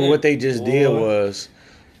they just did was,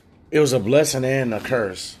 it was a blessing and a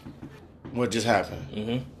curse. What just happened?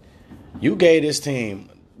 Mm-hmm. You gave this team.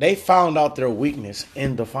 They found out their weakness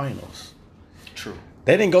in the finals. True.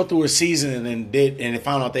 They didn't go through a season and they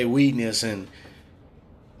found out their weakness, and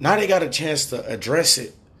now they got a chance to address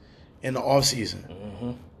it in the offseason.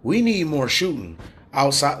 Mm-hmm. We need more shooting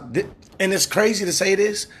outside, and it's crazy to say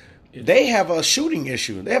this. They have a shooting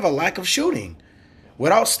issue. They have a lack of shooting.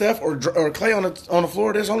 Without Steph or Clay on the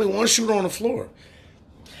floor, there's only one shooter on the floor.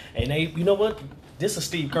 And you know what? This is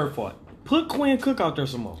Steve Kerr fault. Put Quinn Cook out there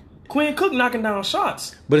some more. Quinn Cook knocking down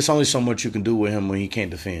shots. But it's only so much you can do with him when he can't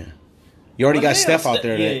defend. You already got Steph out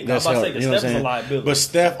there that's help. You know what I'm saying? Liability. But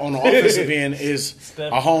Steph on the offensive end is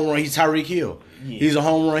a home run. He's Tyreek Hill. Yeah. He's a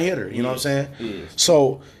home run hitter. You know what I'm saying? Yeah.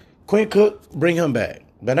 So Quinn Cook, bring him back.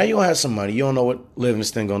 But now you don't have some money. You don't know what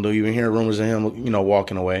Livingston gonna do. You've been hearing rumors of him,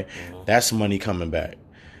 walking away. Mm-hmm. That's money coming back.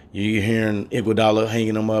 You're hearing Iguodala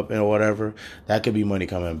hanging him up and whatever. That could be money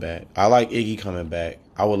coming back. I like Iggy coming back.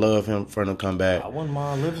 I would love for him to come back. I wouldn't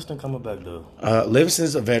mind Livingston coming back though.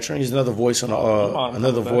 Livingston's a veteran. He's another voice on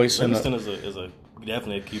Livingston is a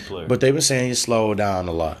definitely a key player. But they've been saying he slowed down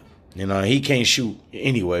a lot. He can't shoot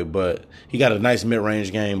anyway, but he got a nice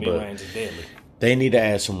mid-range game. Mid-range is deadly. They need to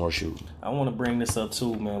add some more shooting. I want to bring this up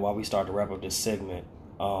too, man, while we start to wrap up this segment.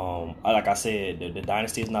 Like I said, the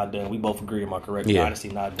dynasty is not done. We both agree, am I correct? The dynasty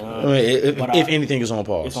not done. If anything, is on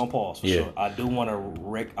pause. It's on pause for sure. I do want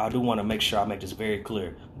to make sure I make this very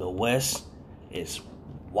clear. The West is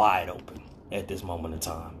wide open at this moment in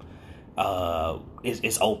time.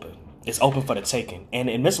 It's open. It's open for the taking.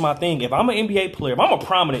 And this is my thing. If I'm an NBA player, if I'm a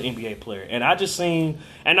prominent NBA player, and I just seen,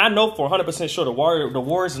 and I know for 100% sure the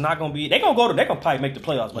Warriors is not going to be, they're going to probably make the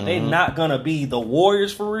playoffs, but they're not going to be the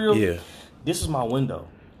Warriors for real. Yeah. This is my window.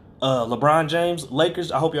 LeBron James,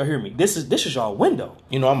 Lakers, I hope y'all hear me. This is y'all window.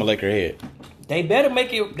 You know I'm a Laker head. They better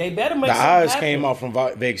make it. They better make the odds happen. came out from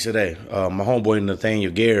Vegas today. My homeboy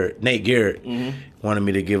Nate Garrett, wanted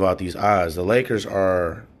me to give out these odds. The Lakers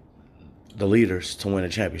are the leaders to win a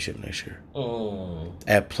championship next year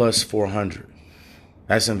at plus 400.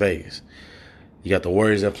 That's in Vegas. You got the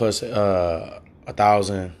Warriors at plus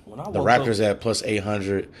 1,000. The Raptors at plus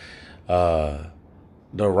 800. The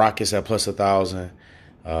Rockets at plus 1,000.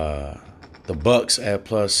 The Bucks at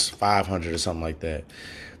plus 500 or something like that.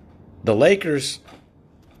 The Lakers,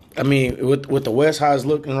 I mean, with the West how it's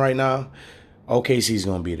looking right now, OKC's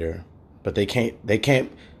gonna be there, but they can't.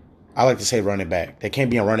 I like to say run it back. They can't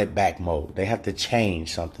be in run it back mode. They have to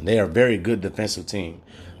change something. They are a very good defensive team.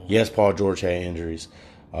 Yes, Paul George had injuries,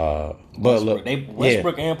 but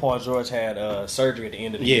Westbrook and Paul George had surgery at the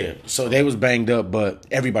end of the year. Yeah, so they was banged up, but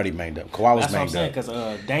everybody banged up. Kawhi was banged up. That's what I'm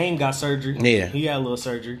saying, because Dame got surgery. Yeah, he had a little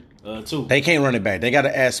surgery too. They can't run it back. They got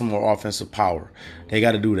to add some more offensive power. They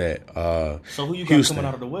got to do that. So who you got coming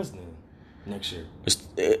out of the West then next year?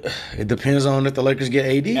 It depends on if the Lakers get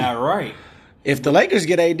AD. Yeah, right. If the Lakers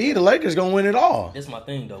get AD, the Lakers gonna win it all. This is my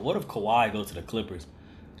thing though. What if Kawhi go to the Clippers?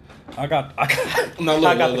 I got the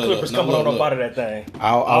Clippers coming on up out of that thing.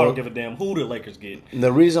 I don't give a damn who the Lakers get.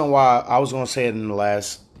 The reason why I was gonna say it in the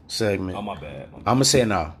last segment. Oh my bad. I'm gonna say it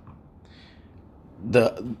now.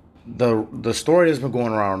 The story that's been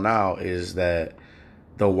going around now is that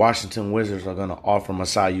the Washington Wizards are going to offer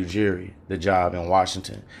Masai Ujiri the job in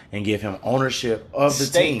Washington and give him ownership of the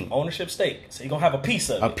team. Ownership stake. So you're going to have a piece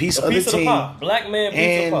of it. A piece of the team. Pie. Black man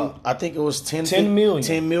piece of pie. I think it was $10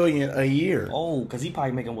 million a year. Oh, because he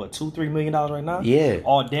probably making, what, $2-3 million right now? Yeah.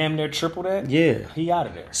 All damn near triple that? Yeah. He out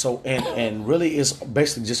of there. So, and really it's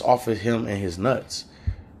basically just off of him and his nuts.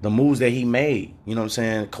 The moves that he made. You know what I'm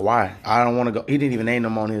saying? Kawhi. I don't want to go. He didn't even name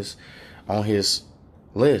them on his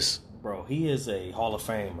list. Bro, he is a Hall of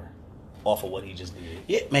Famer off of what he just did.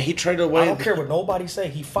 Yeah, man, he traded away. I don't care what nobody say.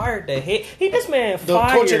 He fired that head. This man the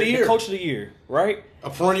fired coach of the year. The coach of the year, right? A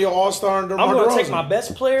perennial all-star under I'm going to take my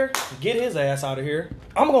best player, get his ass out of here.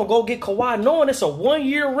 I'm going to go get Kawhi knowing it's a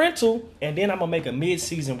 1-year rental, and then I'm going to make a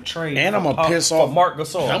mid-season trade. And I'm going to piss off Mark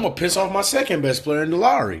Gasol. I'm going to piss off my second best player in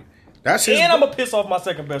Lowry. That's his. And I'm going to piss off my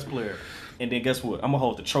second best player. And then guess what? I'm going to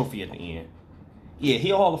hold the trophy at the end. Yeah,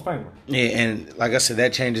 he a Hall of Famer. Yeah, and like I said,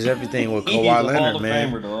 that changes everything with Kawhi Leonard, Hall of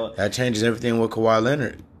man. Famer, dog. That changes everything with Kawhi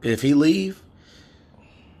Leonard. If he leave,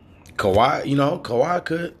 Kawhi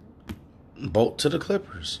could bolt to the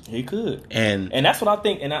Clippers. He could, and that's what I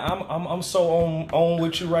think. And I'm so on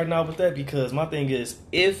with you right now with that, because my thing is,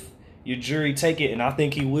 if your jury take it, and I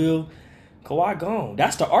think he will, Kawhi gone.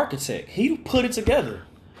 That's the architect. He put it together.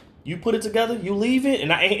 You put it together, you leave it,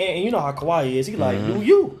 and you know how Kawhi is. He like, do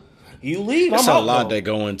you? You leave. It's I'm a out, lot though. that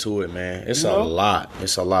go into it, man. It's a lot.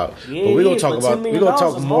 It's a lot. Yeah, but we're gonna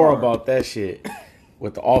talk more hard. about that shit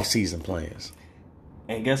with the off-season plans.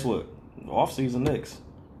 And guess what? Off-season next.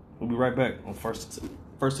 We'll be right back on first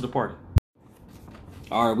to the party.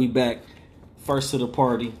 All right, we back. First to the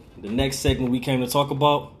party. The next segment we came to talk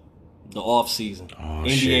about, the off-season.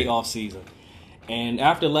 NBA off-season. And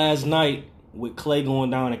after last night, with Clay going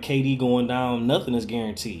down and KD going down, nothing is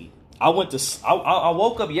guaranteed. I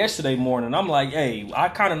woke up yesterday morning. I'm like, hey, I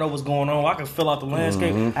kind of know what's going on. I can fill out the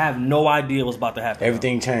landscape. I have no idea what's about to happen.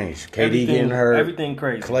 Everything changed. KD getting hurt. Everything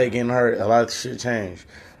crazy. Clay getting hurt. A lot of shit changed.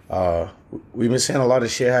 We've been seeing a lot of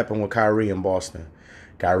shit happen with Kyrie in Boston.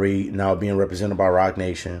 Kyrie now being represented by Rock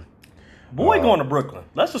Nation. Boy going to Brooklyn.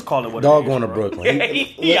 Let's just call it what dog it is. Going to Brooklyn.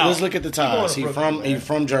 Let's look at the ties. He's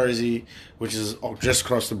from Jersey, which is just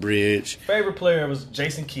across the bridge. Favorite player was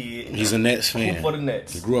Jason Kidd. He's a Nets fan. For the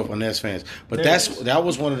Nets. He grew up a Nets fan. But that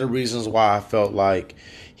was one of the reasons why I felt like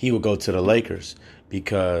he would go to the Lakers,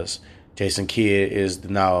 because Jason Kidd is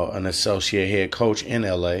now an associate head coach in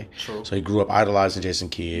LA. True. So he grew up idolizing Jason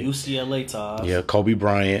Kidd. UCLA ties. Yeah, Kobe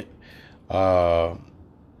Bryant.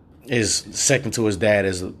 Is second to his dad,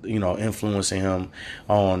 as influencing him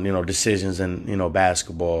on decisions in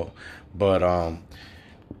basketball. But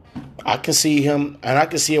I can see him, and I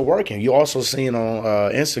can see it working. You also seen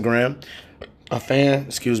on Instagram, a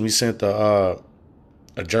fan sent a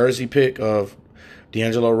jersey pic of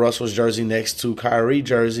D'Angelo Russell's jersey next to Kyrie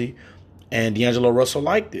jersey, and D'Angelo Russell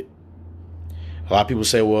liked it. A lot of people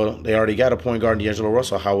say, well, they already got a point guard in D'Angelo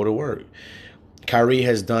Russell. How would it work? Kyrie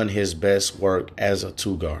has done his best work as a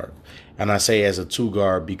two guard. And I say as a two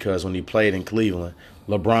guard because when he played in Cleveland,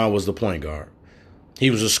 LeBron was the point guard. He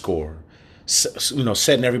was a scorer.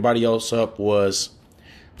 Setting everybody else up was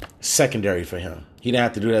secondary for him. He didn't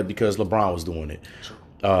have to do that because LeBron was doing it.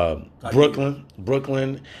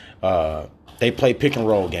 Brooklyn, they play pick and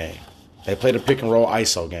roll game. They play the pick and roll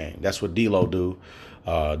ISO game. That's what D'Lo do.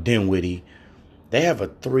 Dinwiddie. They have a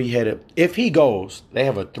three-headed. If he goes, they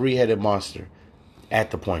have a three-headed monster at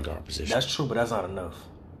the point guard position. That's true, but that's not enough.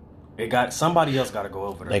 Somebody else got to go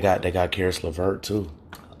over there. They got Karis LeVert too.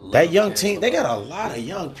 That young team, they got a lot of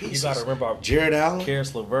young pieces. You got to remember, Jared Allen.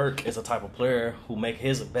 Karis LeVert is a type of player who make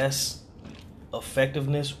his best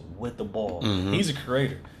effectiveness with the ball. Mm-hmm. He's a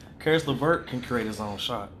creator. Karis LeVert can create his own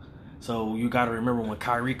shot. So you got to remember when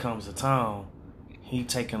Kyrie comes to town, he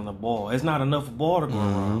taking the ball. It's not enough ball to go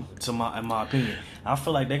around, in my opinion. I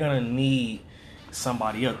feel like they're going to need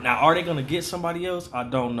somebody else. Now, are they going to get somebody else? I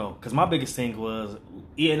don't know. Because my biggest thing was,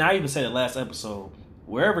 and I even said it last episode,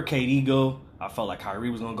 wherever KD go, I felt like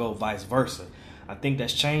Kyrie was going to go, vice versa. I think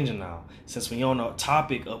that's changing now. Since we're on the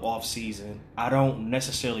topic of offseason, I don't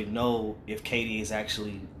necessarily know if KD is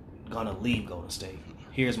actually going to leave Golden State.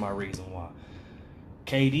 Here's my reason why.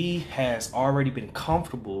 KD has already been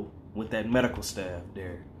comfortable with that medical staff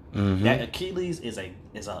there. Mm-hmm. That Achilles is a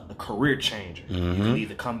career changer. Mm-hmm. You can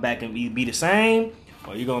either come back and be the same,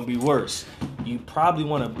 or you're going to be worse. You probably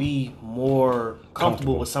want to be more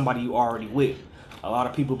comfortable with somebody you already with. A lot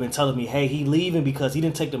of people have been telling me, hey, he leaving because he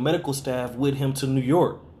didn't take the medical staff with him to New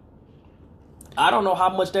York. I don't know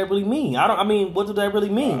how much that really mean. What does that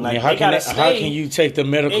really mean? Like, how can you take the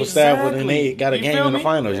medical staff when they got a game in the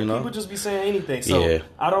finals, Yeah, people just be saying anything. So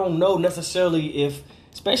I don't know necessarily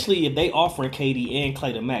especially if they offering KD and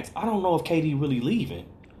Klay to max, I don't know if KD really leaving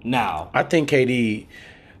now. I think KD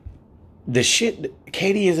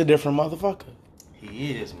is a different motherfucker.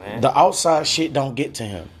 He is, man. The outside shit don't get to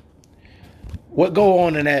him. What go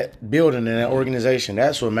on in that building, in that organization,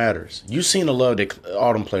 that's what matters. You seen the love that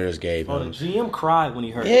all them players gave him. The GM cried when he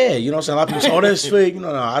heard it. Yeah, you know what I'm saying? A lot of people say, oh, that's fake.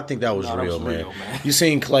 No, I think that was real, man. You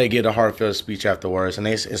seen Klay get a heartfelt speech afterwards, and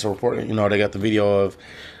it's a report, they got the video of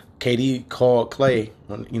KD called Klay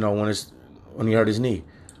when he hurt his knee.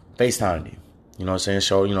 FaceTimed him. You know what I'm saying?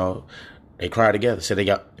 So, they cried together. Said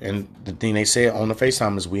and the thing they said on the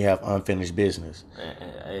FaceTime is we have unfinished business.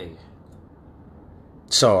 Hey.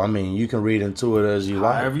 So, you can read into it as you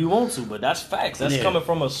like. However you want to, but that's facts. That's coming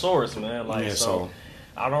from a source, man. So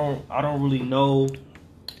I don't really know.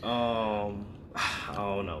 I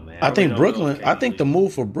don't know, man. I think Brooklyn. I think the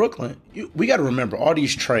move for Brooklyn. We got to remember all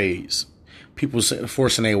these trades. People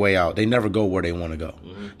forcing their way out. They never go where they want to go.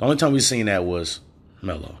 Mm-hmm. The only time we've seen that was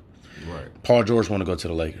Melo. Right. Paul George want to go to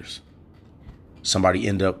the Lakers. Somebody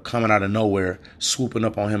ended up coming out of nowhere, swooping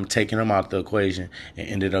up on him, taking him out the equation, and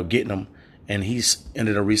ended up getting him. And he's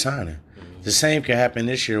ended up resigning. Mm-hmm. The same can happen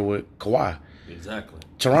this year with Kawhi. Exactly.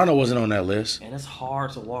 Toronto wasn't on that list. And it's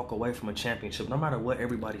hard to walk away from a championship, no matter what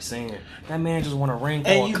everybody's saying. That man just won a ring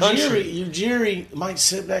for a country. Ujiri might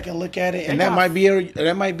sit back and look at it, and that might be a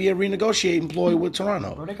renegotiating ploy with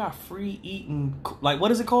Toronto. Bro, they got free eating,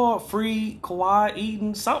 what is it called? Free Kawhi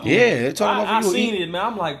eating something. Yeah, they're talking about I seen it, man.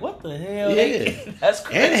 I'm like, what the hell? Yeah, that's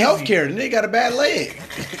crazy. And healthcare, and they got a bad leg.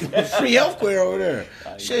 Free healthcare over there.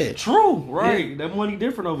 Shit. True, right? Yeah. That money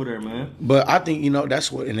different over there, man. But I think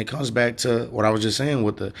that's what, and it comes back to what I was just saying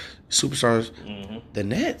with the superstars. Mm-hmm. The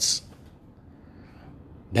Nets,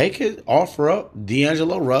 they could offer up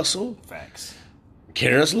D'Angelo Russell, facts,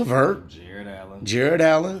 Karis LeVert, Jared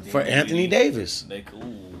Allen for Anthony Davis. They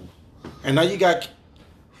cool. And now you got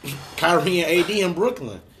Kyrie and AD in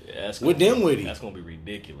Brooklyn. With Dinwiddie. That's gonna be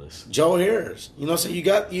ridiculous. Joe Harris. You know what I'm saying? You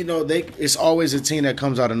got, it's always a team that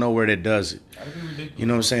comes out of nowhere that does it. That'd be ridiculous. You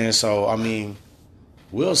know what I'm saying? So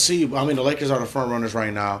we'll see. The Lakers are the front runners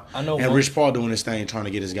right now. I know. And Rich Paul doing his thing, trying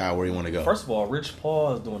to get his guy where he want to go. First of all, Rich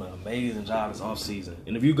Paul is doing an amazing job this offseason.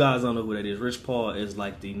 And if you guys don't know who that is, Rich Paul is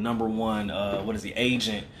like the number one,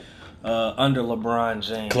 agent under LeBron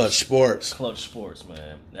James. Clutch Sports,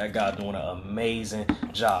 man. That guy doing an amazing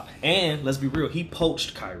job. And let's be real, he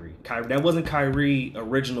poached Kyrie. That wasn't Kyrie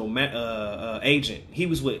original agent. He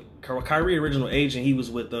was with Kyrie original agent. He was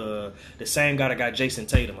with the same guy that got Jason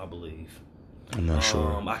Tatum, I believe. I'm not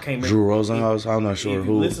sure. I can't remember. Drew Rosenhaus. I'm not sure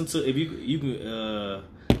who. If you can.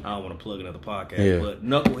 I don't want to plug another podcast, but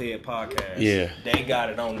Knucklehead Podcast. Yeah, they got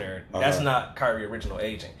it on there. That's not Kyrie original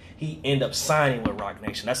agent. He ended up signing with Rock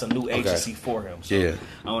Nation. That's a new agency for him. So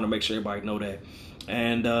I want to make sure everybody know that.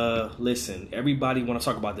 And listen, everybody want to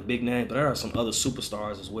talk about the big name, but there are some other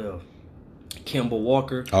superstars as well. Kemba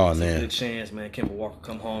Walker. Oh, it's man. a good chance, man. Kemba Walker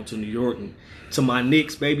come home to New York and to my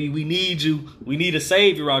Knicks, baby. We need you. We need a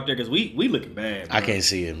savior out there because we looking bad, bro. I can't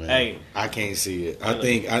see it, man. Hey. I can't see it. I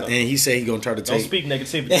think, and he said he gonna try to Don't take. speak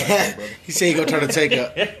negativity, like that, brother. He said he gonna try to take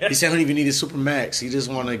a. He said he don't even need a super max. He just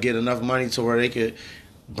want to get enough money to where they could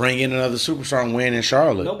bring in another superstar and win in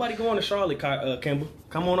Charlotte. Nobody going to Charlotte, Kemba.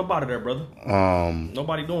 Come on up out of there, brother.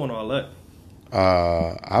 Nobody doing all that.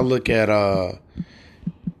 I look at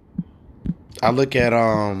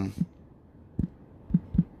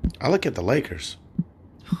the Lakers.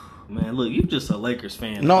 Man, look, you just a Lakers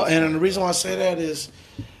fan. No, and the reason why I say that is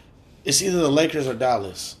it's either the Lakers or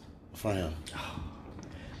Dallas for him.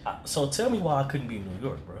 So tell me why I couldn't be in New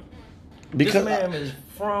York, bro. Because this man is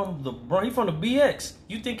from the BX.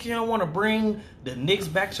 You think he don't want to bring the Knicks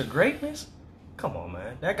back to greatness? Come on,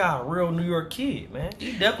 man. That guy a real New York kid, man.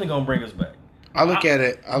 He definitely gonna bring us back. I look at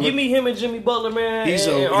it. Give me him and Jimmy Butler, man. He's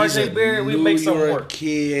and RJ Barrett. We make something work.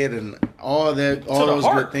 Kid and all that, all those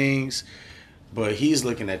good things. But he's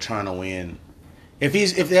looking at trying to win.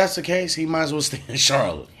 If that's the case, he might as well stay in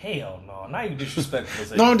Charlotte. Hell no! Now you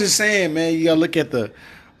disrespectful. No, I'm just saying, man. You gotta look at the.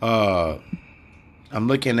 I'm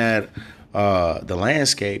looking at the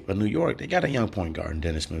landscape of New York. They got a young point guard,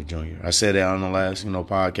 Dennis Smith Jr. I said that on the last,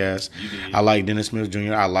 podcast. I like Dennis Smith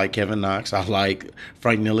Jr. I like Kevin Knox. I like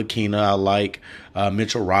Frank Ntilikina. I like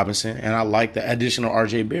Mitchell Robinson, and I like the addition of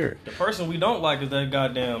RJ Barrett. The person we don't like is that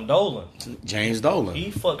goddamn Dolan. James Dolan. He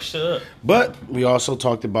fucks shit up. But we also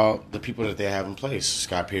talked about the people that they have in place.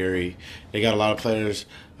 Scott Perry. They got a lot of players.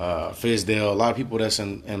 Fizdale. A lot of people that's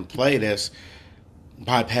in play that's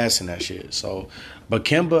bypassing that shit. So, but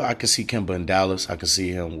Kemba, I could see Kemba in Dallas. I could see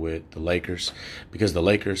him with the Lakers because the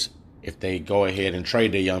Lakers, if they go ahead and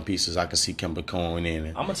trade their young pieces, I could see Kemba going in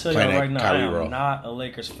and I'm gonna tell you right now, I am not a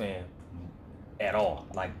Lakers fan at all.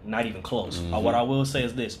 Like, not even close. Mm-hmm. What I will say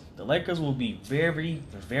is this: the Lakers will be very,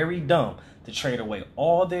 very dumb to trade away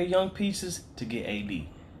all their young pieces to get AD.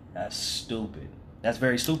 That's stupid. That's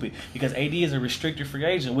very stupid because AD is a restricted free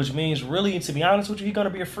agent, which means really, to be honest with you, he's going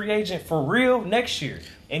to be a free agent for real next year.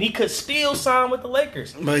 And he could still sign with the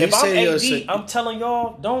Lakers. But if I'm AD, I'm telling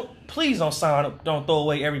y'all, please don't sign up. Don't throw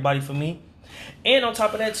away everybody for me. And on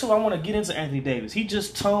top of that, too, I want to get into Anthony Davis. He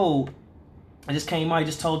just told the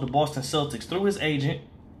Boston Celtics through his agent,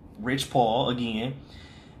 Rich Paul, again.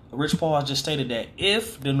 Rich Paul has just stated that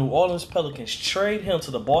if the New Orleans Pelicans trade him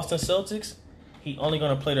to the Boston Celtics, he only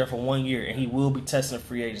going to play there for 1 year, and he will be testing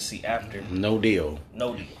free agency after. No deal.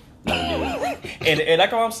 And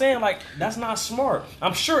like I'm saying, like, that's not smart.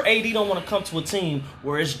 I'm sure AD don't want to come to a team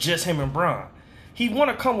where it's just him and Bron. He want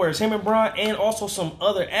to come where it's him and Bron and also some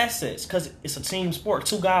other assets because it's a team sport.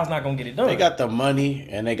 Two guys not going to get it done. They got the money,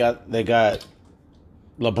 and they got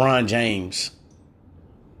LeBron James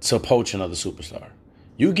to poach another superstar.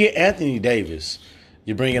 You get Anthony Davis,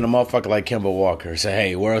 you bring in a motherfucker like Kemba Walker, say,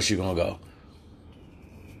 hey, where else you going to go?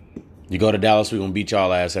 You go to Dallas, we're going to beat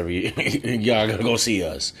y'all ass every year. Y'all going to go see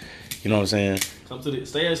us. You know what I'm saying? Come to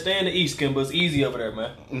stay in the East, Kimba. It's easy over there,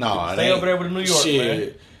 man. No, stay over there with the New York,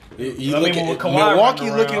 shit. Man. You look at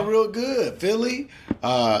Milwaukee looking real good. Philly,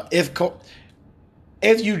 if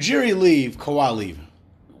Ujiri leave, Kawhi leaving.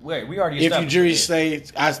 Wait, we already if Ujiri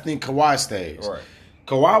stays, I think Kawhi stays. Right.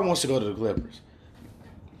 Kawhi wants to go to the Clippers.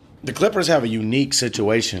 The Clippers have a unique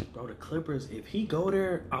situation. Bro, the Clippers, if he go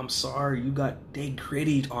there, I'm sorry, they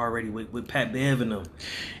gritty already with Pat Bev and them.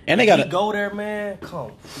 And they got to go there, man.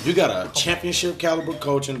 You got a championship caliber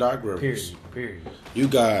coach in Doc Rivers. Period. You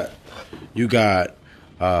got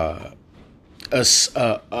a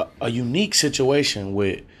unique situation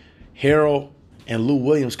with Harold and Lou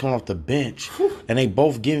Williams coming off the bench, and they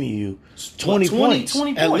both giving you 20 points,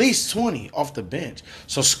 at least 20 off the bench.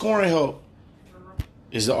 So scoring help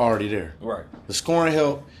is already there. Right. The scoring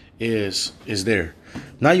help is there.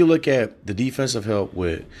 Now you look at the defensive help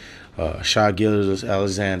with Shai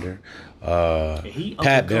Gilgeous-Alexander,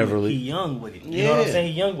 Pat Beverly. He young with it. You know what I'm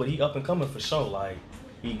saying? He young with it. He up and coming for sure. Like,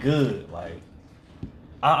 he good. Like,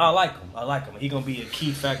 I like him. He gonna be a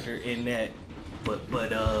key factor in that.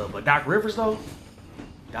 But Doc Rivers though,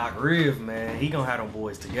 Doc Riv, man, he gonna have them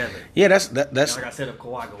boys together. Yeah, that's like I said, if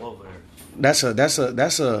Kawhi go over there.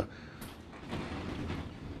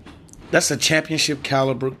 That's a championship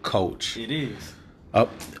caliber coach. It is.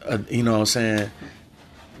 You know what I'm saying?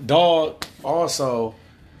 Dog also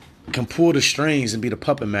can pull the strings and be the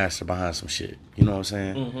puppet master behind some shit. You know what I'm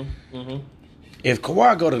saying? Mm-hmm. If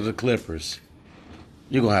Kawhi go to the Clippers,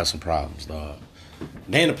 you're going to have some problems, dog.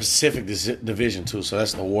 They in the Pacific Division, too, so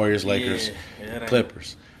that's the Warriors, Lakers,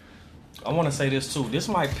 Clippers. I want to say this, too. This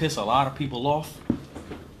might piss a lot of people off,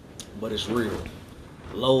 but it's real.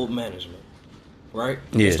 Load management. right?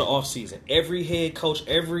 Yeah. It's the off season. Every head coach,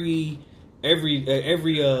 every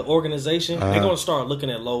organization, they're gonna start looking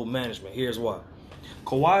at load management. Here's why: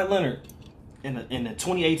 Kawhi Leonard in the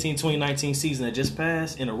 2018-2019 season that just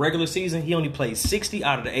passed, in a regular season, he only played 60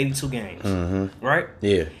 out of the 82 games. Right?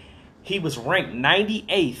 Yeah. He was ranked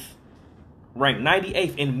 98th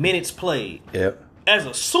in minutes played. Yep. As a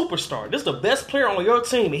superstar. This is the best player on your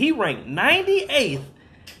team. And he ranked 98th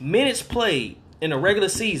minutes played in the regular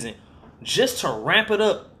season just to ramp it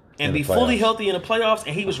up and be fully healthy in the playoffs.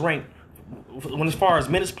 And he was ranked, as far as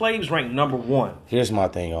minutes played, he was ranked number 1. Here's my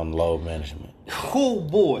thing on load management. Oh,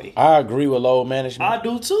 boy. I agree with load management. I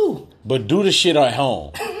do, too. But do the shit at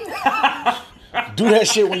home. Do that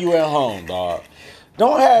shit when you at home, dog.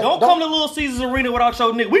 Don't come to Little Caesars Arena without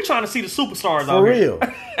your nigga. We trying to see the superstars out here. For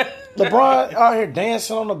real. LeBron out here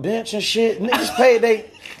dancing on the bench and shit.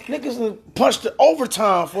 Niggas punched the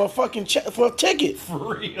overtime for a fucking for a ticket.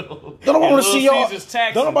 For real. Don't nobody want to see y'all.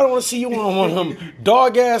 Don't nobody want to see you in one of them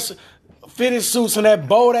dog ass fitted suits and that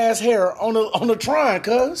bold ass hair on the trine,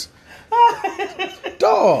 cuz.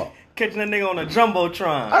 Dog. Catching that nigga on a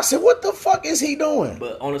jumbotron. I said, what the fuck is he doing?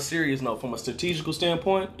 But on a serious note, from a strategical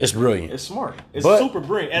standpoint, it's brilliant. It's smart. It's super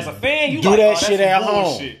brilliant. As a fan, you do like, that shit at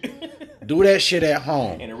home. Do that shit at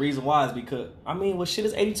home. And the reason why is because, shit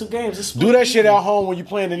is 82 games. It's do that shit at home when you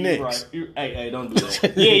playing the Knicks. Right. Hey, don't do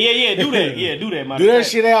that. Yeah, do that. Yeah, do that, my Do that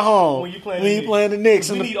shit at home when you playing the Knicks.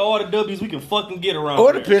 We need all the W's we can fucking get around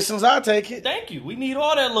or there. the Pistons, I'll take it. Thank you. We need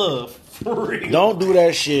all that love. For real. Don't do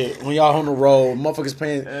that shit when y'all on the road.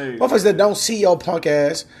 Motherfuckers that don't see your punk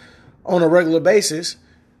ass on a regular basis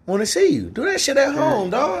want to see you. Do that shit at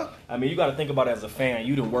home, dog. You got to think about it as a fan.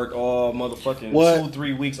 You done worked all motherfucking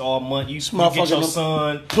 2-3 weeks, all month. You get your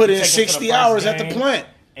son. Put in 60 hours at the plant.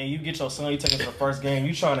 And you get your son, you take him to the first game.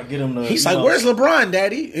 You trying to get him to. He's like, "Where's LeBron,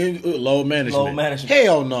 Daddy?" Load management.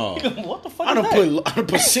 Hell no. What the fuck? I done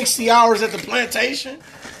put 60 hours at the plantation,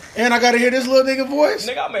 and I gotta hear this little nigga voice.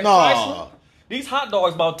 Nigga, I made Chrysler. These hot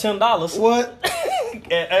dogs about $10. What?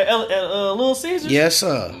 at Little Caesars? Yes,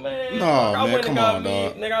 sir. Man, come on,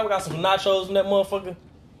 dog. Nigga, I got some nachos in that motherfucker.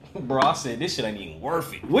 Bro, I said this shit ain't even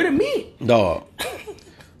worth it. Where the meat? Dog.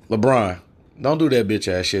 LeBron, don't do that bitch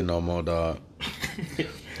ass shit no more, dog.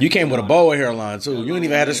 You came with a boa hairline too. You ain't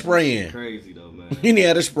even had a spray in. Crazy though, man. You ain't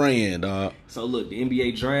had a spray in, dog. So look, the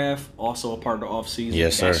NBA draft also a part of the offseason.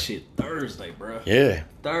 Yes, sir. That shit Thursday, bro. Yeah.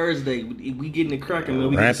 Thursday, we getting it cracking, man.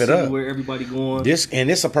 We Ramp can it see up. where everybody going.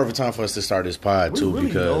 It's a perfect time for us to start this pod too, we really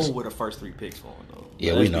because know where the first 3 picks going though.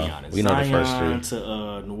 Yeah, Let's we know. Be honest. We know the first 3. Zion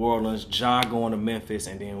to New Orleans, Ja going to Memphis,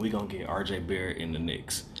 and then we gonna get RJ Barrett in the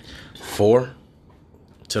Knicks. 4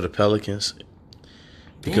 to the Pelicans.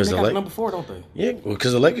 Because they got number 4, don't they? Yeah,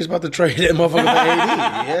 because the Lakers about to trade that motherfucker for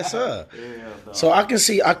AD. Yes, sir. Yeah, so I can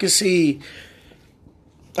see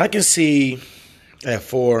at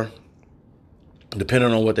 4,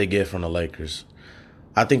 depending on what they get from the Lakers.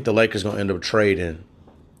 I think the Lakers gonna end up trading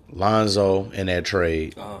Lonzo in that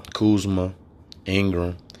trade, Kuzma,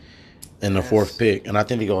 Ingram, and the 4th pick, and I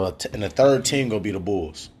think and the 3rd team gonna be the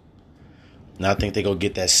Bulls. And I think they gonna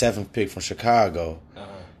get that 7th pick from Chicago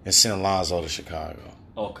and send Lonzo to Chicago.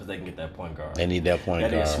 Oh, because they can get that point guard. They need that point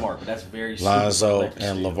guard. That is smart, but that's very Lonzo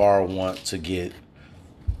and LeVar want to get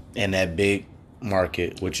in that big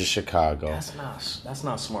market, which is Chicago. That's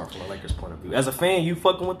not smart from a Lakers point of view. As a fan, you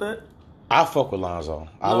fucking with that? I fuck with Lonzo.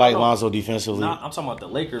 I like Lonzo defensively. I'm talking about the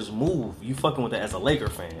Lakers move. You fucking with that as a Laker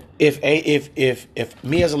fan? If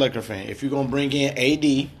me as a Laker fan, if you're gonna bring in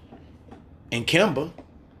AD and Kemba,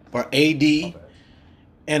 or AD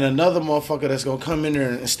and another motherfucker that's gonna come in there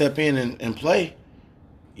and step in and play,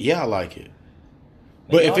 yeah, I like it.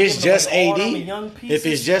 But if it's just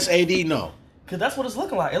AD, no. Because that's what it's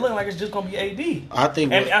looking like. It looking like it's just going to be AD. I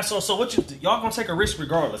think. And so what y'all going to take a risk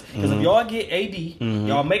regardless. Because if y'all get AD,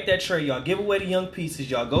 y'all make that trade, y'all give away the young pieces,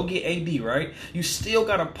 y'all go get AD, right? You still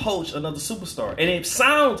got to poach another superstar. And it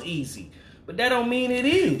sounds easy, but that don't mean it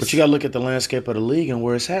is. But you got to look at the landscape of the league and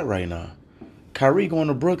where it's at right now. Kyrie going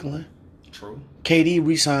to Brooklyn. True. KD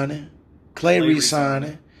re-signing. Clay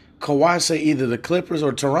re-signing. Kawhi say either the Clippers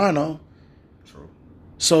or Toronto. True.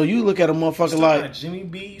 So you look at a motherfucker like Jimmy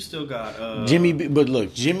B. You still got Jimmy B. But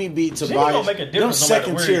look, Jimmy B. Tobias. Them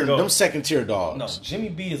second tier dogs. No, Jimmy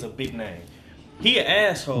B. is a big name. He an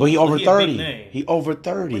asshole. But he over 30. He over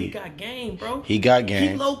 30. But he got game, bro. He got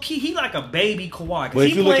game. He low key. He like a baby Kawhi. But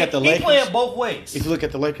if you look at the Lakers, he playing both ways. If you look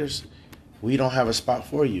at the Lakers, we don't have a spot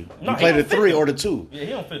for you. No, you play the 3 or the 2. Yeah, he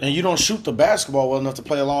don't fit. And you don't shoot the basketball well enough to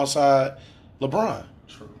play alongside LeBron.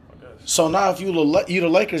 True, I guess. So now if you the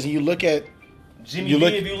Lakers and you look at Jimmy B,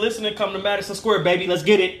 if you listening, come to Madison Square, baby. Let's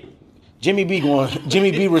get it. Jimmy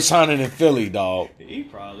B resigning in Philly, dog.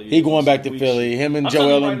 He going back to Philly. Him and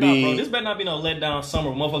Joel Embiid. Bro, this better not be no letdown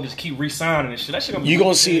summer. Motherfuckers keep re-signing and shit. That shit gonna be. You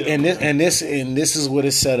gonna see, and this is what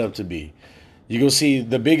it's set up to be. You gonna see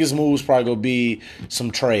the biggest moves probably gonna be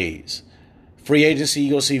some trades, free agency.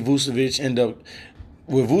 You gonna see Vucevic end up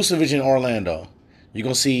with Vucevic in Orlando. You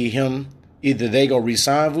gonna see him either they go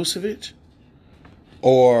re-sign Vucevic,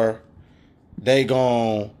 or they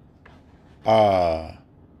gonna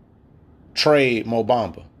trade Mo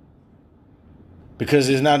Bamba. Because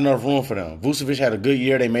there's not enough room for them. Vucevic had a good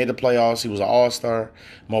year. They made the playoffs. He was an all-star.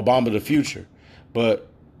 Mo Bamba the future. But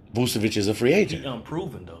Vucevic is a free agent. He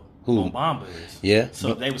unproven, though. Who? Mo Bamba is. Yeah.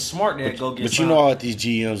 So they were smart there to go get But signed. you know how these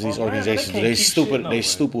GMs, these organizations, man, they stupid. They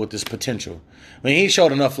stupid with this potential. I mean, he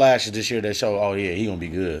showed enough flashes this year that show, oh yeah, he gonna be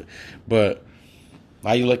good. But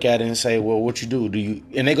now you look at it and say, well, what you do? Do you?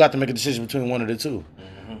 And they got to make a decision between one of the two.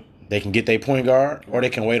 Mm-hmm. They can get their point guard, or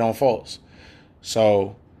they can wait on Fultz.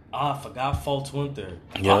 So. I forgot Fultz went there.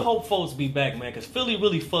 Yep. I hope Fultz be back, man, because Philly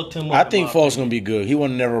really fucked him up. I think Fultz going to be good. He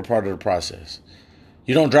wasn't never a part of the process.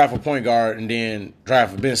 You don't draft a point guard and then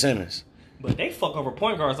draft Ben Simmons. But they fuck over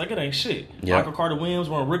point guards like it ain't shit. Yep. Michael Carter-Williams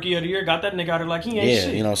won Rookie of the Year, got that nigga out there like he ain't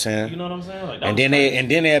shit. You know what I'm saying? You know what I'm saying? Like, and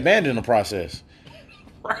then they abandoned the process.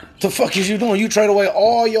 Right. The fuck is you doing? You trade away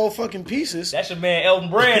all your fucking pieces. That's your man Elton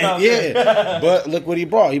Brand out there. Yeah. But look what he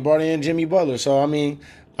brought. He brought in Jimmy Butler. So, I mean,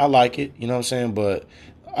 I like it. You know what I'm saying? But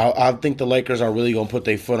I think the Lakers are really going to put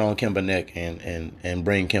their foot on Kemba neck and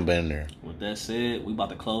bring Kemba in there. With that said, we about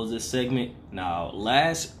to close this segment. Now,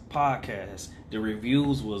 last podcast, the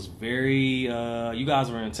reviews was very, you guys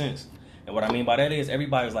were intense. And what I mean by that is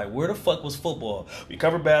everybody was like, where the fuck was football? We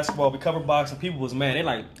covered basketball, we covered boxing. People was mad. They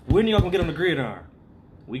like, when y'all going to get on the gridiron?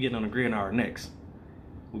 We getting on the gridiron next.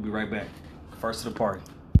 We'll be right back. First to the party.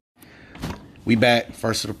 We back,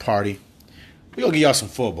 first to the party. We gonna give y'all some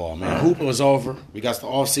football, man. Hoop was over. We got the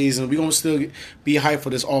off season. We gonna still be hyped for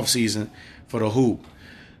this off season for the hoop.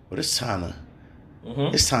 But it's time to,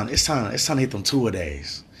 it's time to hit them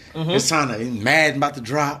two-a-days. It's time to Madden about to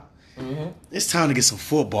drop. It's time to get some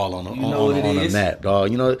football on the map,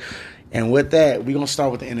 dog. You know, and with that, we gonna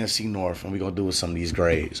start with the NFC North, and we gonna do with some of these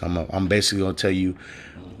grades. I'm basically gonna tell you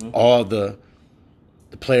all the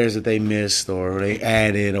players that they missed or they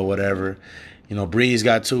added or whatever. You know, Breeze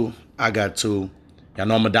got 2. I got 2. Y'all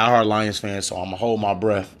know I'm a diehard Lions fan, so I'm going to hold my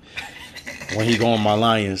breath when he go on my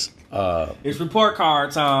Lions. It's report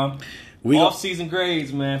card time. Off-season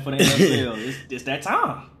grades, man, for the NFL. It's that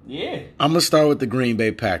time. Yeah. I'm going to start with the Green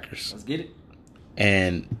Bay Packers. Let's get it.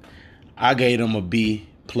 And I gave them a B+.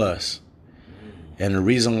 And the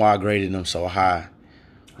reason why I graded them so high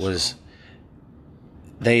was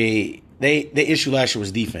the issue last year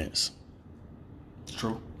was defense. It's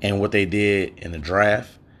true. And what they did in the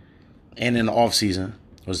draft and in the offseason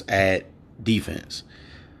was add defense.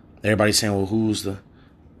 Everybody's saying, well, who's the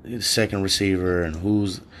second receiver and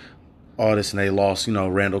who's all this? And they lost, you know,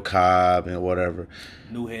 Randall Cobb and whatever.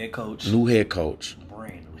 New head coach. Brand new head coach.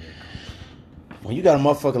 When you got a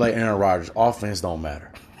motherfucker like Aaron Rodgers, offense don't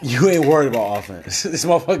matter. You ain't worried about offense. This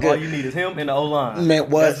motherfucker. All you need is him and the O-line. Man,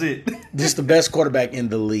 what? That's it. This is the best quarterback in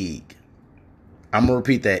the league. I'm going to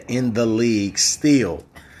repeat that. In the league still.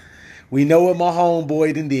 We know what my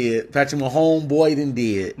homeboy done did. Patrick, my homeboy done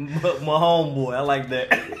did. My homeboy, I like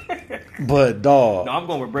that. But, dog. No, I'm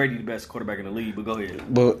going with Brady, the best quarterback in the league, but go ahead.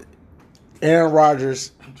 But Aaron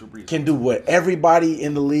Rodgers can do what everybody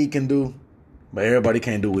in the league can do, but everybody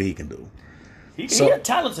can't do what he can do. He's a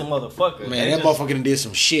talented motherfucker. Man, that motherfucker done did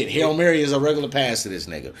some shit. Hail Mary is a regular pass to this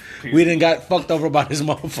nigga. Period. We done got fucked over by this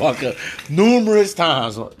motherfucker numerous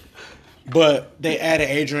times. But they added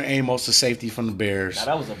Adrian Amos to safety from the Bears. Now,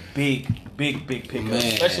 that was a big pickup. Man.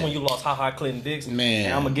 Especially when you lost Clinton Dix. Man.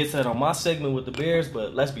 And I'm going to get to that on my segment with the Bears,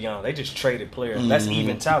 but let's be honest. They just traded players. That's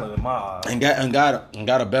even talent in my eyes. And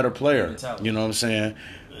got a better player. You know what I'm saying?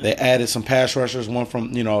 They added some pass rushers. One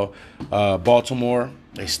from, Baltimore.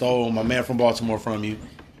 They stole my man from Baltimore from you.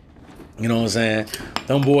 You know what I'm saying?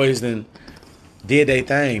 Them boys then did their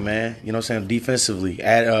thing, man. You know what I'm saying? Defensively.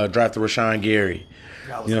 Drafted Rashawn Gary. You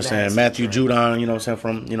know what I'm saying? Matthew Judon, you know what I'm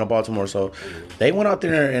saying, from, Baltimore. So they went out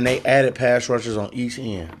there and they added pass rushers on each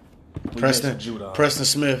end. Preston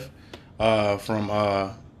Smith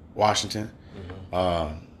from Washington.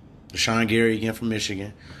 Rashawn Gary again from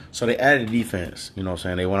Michigan. So they added defense. You know what I'm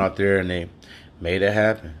saying? They went out there and they made it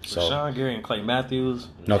happen. So Rashawn Gary and Clay Matthews.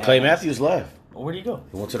 No, Clay Matthews left. Where'd he go?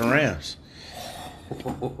 He went to the Rams.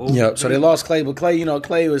 Yep. So they lost Clay, but Clay,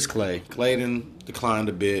 Clay was Clay. Clay then declined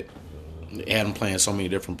a bit. They had him playing so many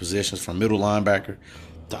different positions, from middle linebacker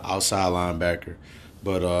to outside linebacker.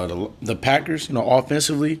 But the Packers,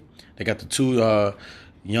 offensively, they got the two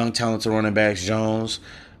young talented running backs, Jones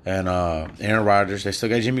and Aaron Rodgers. They still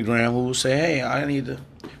got Jimmy Graham, who will say, hey, I need to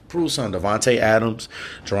prove something. Devontae Adams,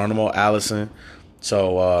 Geronimo Allison.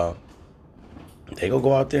 So they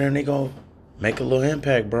go out there and they go make a little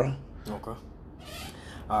impact, bro. Okay.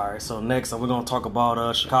 All right, so next we're going to talk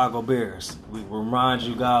about Chicago Bears. We remind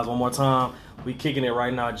you guys one more time, we kicking it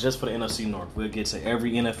right now just for the NFC North. We'll get to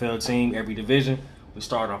every NFL team, every division. We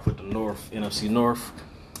start off with the North, NFC North.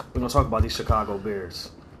 We're going to talk about these Chicago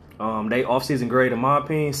Bears. They offseason grade, in my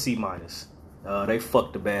opinion, C-. They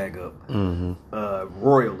fucked the bag up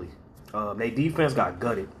royally. Their defense got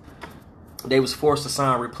gutted. They was forced to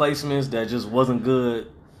sign replacements that just wasn't good,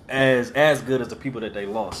 as good as the people that they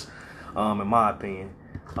lost, in my opinion.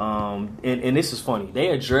 And this is funny. They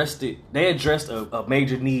addressed a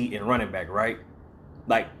major need in running back, right?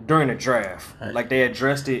 Like during the draft. Like they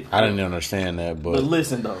addressed it. I didn't understand that, but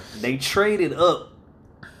listen though, they traded up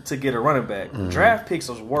to get a running back. Draft picks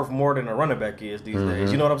is worth more than a running back is these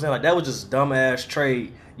days. You know what I'm saying? Like that was just a dumbass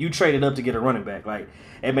trade. You traded up to get a running back. Like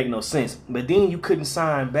it make no sense. But then you couldn't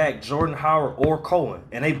sign back Jordan Howard or Cohen,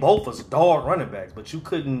 and they both was dog running backs. But you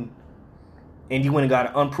couldn't, and you went and got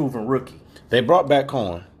an unproven rookie. They brought back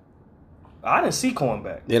Cohen. I didn't see Cohen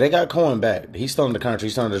back. Yeah, they got Cohen back. He's still in the country.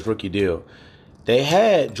 He's still on his rookie deal. They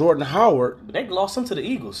had Jordan Howard. But they lost him to the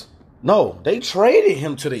Eagles. No, they traded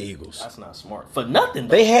him to the Eagles. That's not smart. For nothing,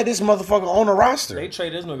 though. They had this motherfucker on the roster. They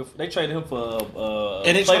traded this nigga. They traded him for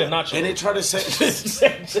and they tried, nacho. And they tried to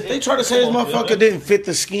say they tried to say this motherfucker didn't fit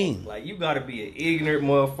the scheme. Like you got to be an ignorant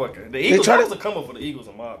motherfucker. The Eagles was to come up for the Eagles,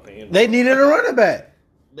 in my opinion. They needed a running back.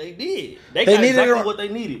 They did. They got exactly what they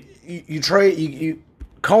needed. You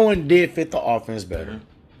Cohen did fit the offense better.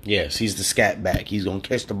 Yes, he's the scat back. He's gonna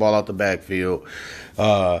catch the ball out the backfield.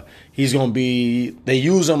 He's gonna be. They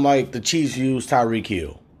use him like the Chiefs use Tyreek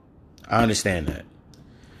Hill. I understand that.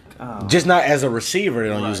 Just not as a receiver. They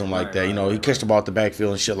don't use him like that. He catch the ball out the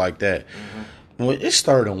backfield and shit like that. Well, it's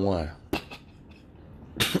 3rd and 1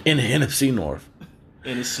 in the NFC North,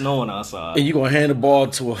 and it's snowing outside. And you gonna hand the ball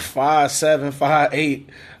to a 5'7", 5'8",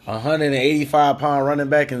 185-pound running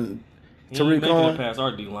back and. Tariq Cohen past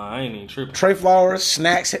our D line. I ain't even tripping. Trey Flowers,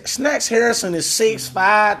 Snacks Harrison is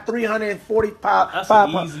 6'5", 345.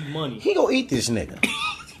 That's easy money. He gonna eat this nigga.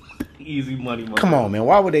 Easy money. Come on, man.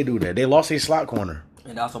 Why would they do that? They lost their slot corner.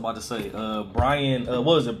 And that's what I was about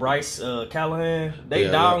to say. Bryce Callahan? They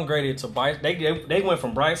downgraded to Bryce. They went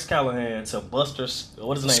from Bryce Callahan to Buster.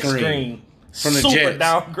 What is his name? Screen. From the Super Jets.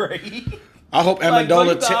 Downgrade. I hope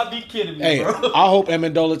Amendola. You gotta be kidding me, bro. I hope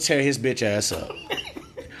Amendola tear his bitch ass up.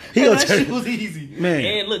 That shit was easy, man.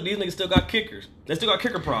 And look, these niggas still got kickers. They still got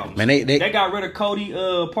kicker problems. Man, they got rid of Cody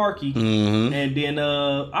Parkey, and then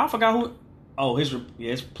I forgot who. Oh, his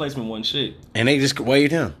replacement wasn't shit. And they just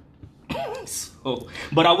waived him.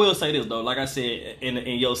 But I will say this though, like I said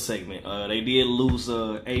in your segment, they did lose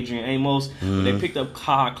Adrian Amos. But they picked up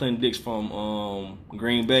Clinton Dix from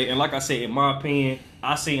Green Bay, and like I said, in my opinion,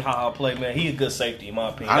 I seen Haha play. Man, he a good safety in my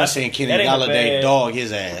opinion. I seen Kenny Galladay dog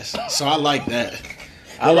his ass, so I like that.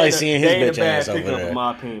 I like seeing his bitch ass over there. In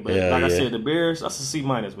my opinion, but I said, the Bears, that's a C-,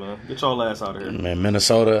 man. Get y'all ass out of here. Man,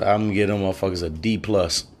 Minnesota, I'm gonna give them motherfuckers a D+.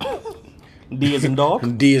 D as in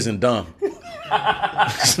dog? D as in dumb.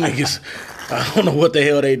 These niggas, I don't know what the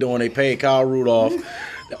hell they doing. They paid Kyle Rudolph.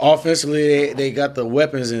 Offensively, they got the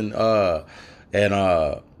weapons and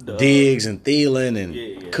Diggs and Thielen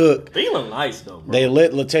and Cook. Thielen nice though, bro. They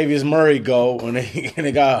let Latavius Murray go and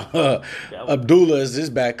they got Abdullah as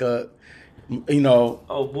his backup.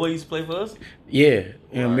 Oh, boy, he used to play for us? Yeah,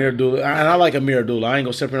 Amir Abdullah. And I like Amir Abdullah. I ain't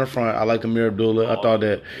gonna step in the front. I like Amir Abdullah. I thought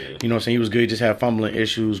that, what I'm saying, he was good. He just had fumbling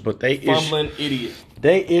issues. But idiot.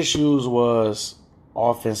 Their issues was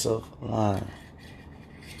offensive line.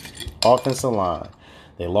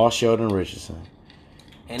 They lost Sheldon Richardson.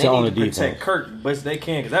 And they need to protect Kirk best they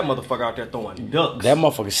can because that motherfucker out there throwing ducks. That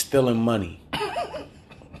motherfucker's stealing money.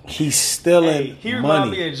 He's stealing He reminds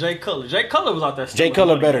me of Jay Cutler. Jay Cutler was out there stealing Jay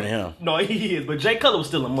Cutler money. better than him. No, he is. But Jay Cutler was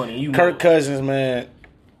stealing money. Kirk Cousins, man.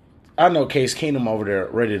 I know Case Keenum over there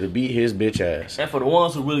ready to beat his bitch ass. And for the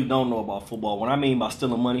ones who really don't know about football, what I mean by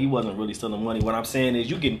stealing money, he wasn't really stealing money. What I'm saying is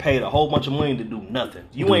you getting paid a whole bunch of money to do nothing.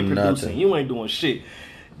 You ain't producing. You ain't doing shit.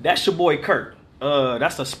 That's your boy Kirk.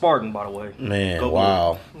 That's a Spartan, by the way. Man,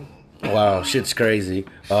 wow. Wow, shit's crazy.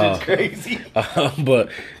 Shit's crazy. But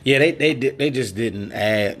yeah, they just didn't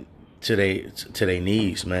add to their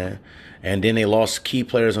needs, man. And then they lost key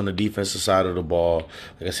players on the defensive side of the ball.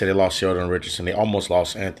 Like I said, they lost Sheldon Richardson. They almost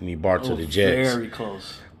lost Anthony Barr to the Jets. Very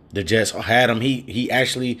close. The Jets had him. He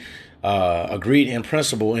actually agreed in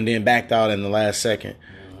principle and then backed out in the last second.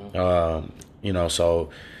 So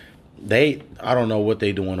I don't know what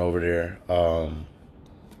they doing over there.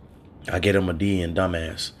 I get him a D in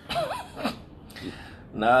dumbass.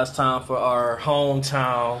 Now it's time for our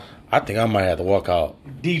hometown I think I might have to walk out.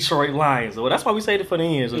 Detroit Lions. Well, that's why we saved it for the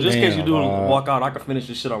end. So just in case you do walk out, I can finish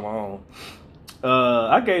this shit on my own.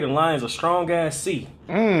 I gave the Lions a strong ass C.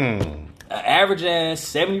 An average ass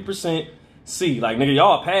 70% C. Like, nigga,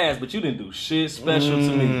 y'all passed, but you didn't do shit special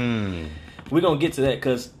to me. We're gonna get to that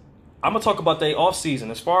because I'm gonna talk about their offseason.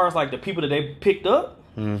 As far as like the people that they picked up,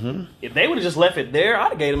 if they would have just left it there,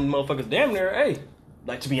 I'd have gave them motherfuckers damn near A.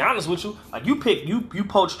 Like, to be honest with you, like you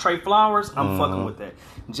poach Trey Flowers, I'm fucking with that.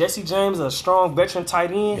 Jesse James, a strong veteran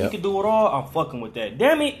tight end, he can do it all, I'm fucking with that.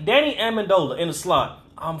 Danny Amendola in the slot,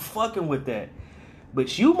 I'm fucking with that.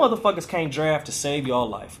 But you motherfuckers can't draft to save your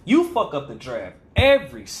life. You fuck up the draft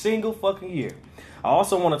every single fucking year. I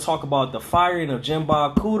also want to talk about the firing of Jim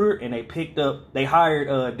Bob Cooter, and they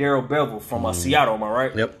hired Darrell Bevell from Seattle, am I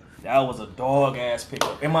right? Yep. That was a dog-ass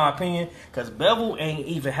pickup, in my opinion, because Bevell ain't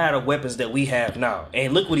even had the weapons that we have now.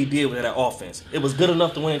 And look what he did with that offense. It was good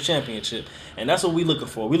enough to win a championship. And that's what we looking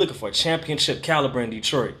for. We looking for a championship caliber in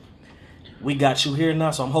Detroit. We got you here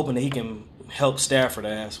now, so I'm hoping that he can help Stafford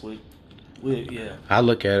ass with yeah. I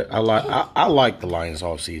look at it. I like the Lions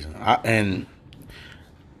offseason.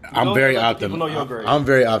 I'm very optimistic. I'm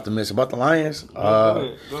very optimistic about the Lions.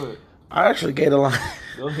 Go ahead. I actually gave the Lions.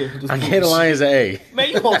 Go ahead. I gave the Lions an A. Man,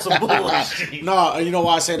 you want some bullshit. No, you know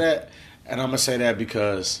why I say that? And I'm gonna say that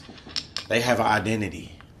because they have an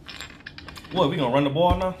identity. What, we gonna run the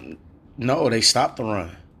ball now? No, they stopped the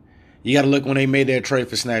run. You got to look when they made that trade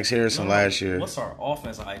for Snacks Harrison last year. What's our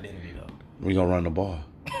offensive identity though? We gonna run the ball.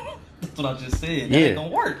 That's what I just said. That ain't gonna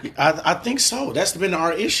work. I think so. That's been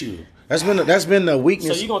our issue. That's been the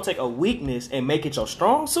weakness. So you gonna take a weakness and make it your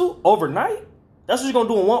strong suit overnight? That's what you're gonna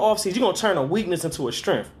do in one offseason. You're gonna turn a weakness into a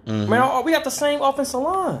strength. Man, we got the same offensive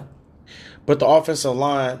line. But the offensive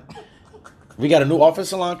line, we got a new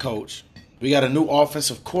offensive line coach. We got a new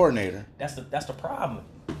offensive coordinator. That's the problem.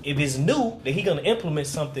 If it's new, then he's gonna implement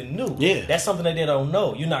something new. Yeah. That's something that they don't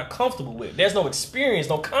know. You're not comfortable with. There's no experience,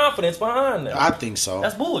 no confidence behind that. I think so.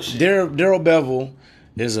 That's bullshit. Darrell Bevell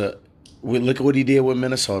is look at what he did with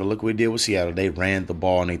Minnesota. Look what he did with Seattle. They ran the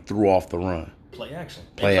ball and they threw off the run. Play action.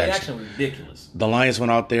 Play action. Ridiculous. The Lions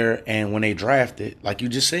went out there, and when they drafted, like you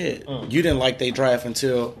just said, you didn't like they draft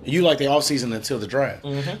you liked the offseason until the draft.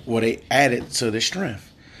 Well, they added to the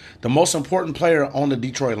strength. The most important player on the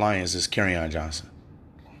Detroit Lions is Kerryon Johnson.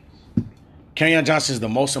 Kerryon Johnson is the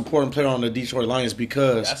most important player on the Detroit Lions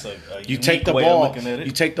because that's a you take the ball,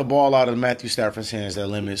 you take the ball out of Matthew Stafford's hands. That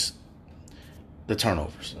limits the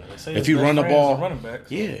turnovers. If you run the ball,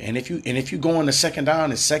 and if you go on the second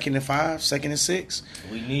down, it's 2nd and 5, 2nd and 6.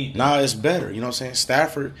 We need now it's better. You know what I'm saying?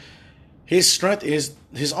 Stafford, his strength is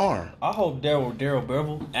his arm. I hope Darrell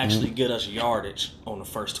Bevell actually get us yardage on the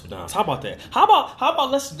first 2 downs. How about that? How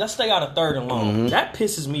about let's stay out of 3rd and long. That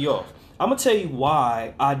pisses me off. I'm gonna tell you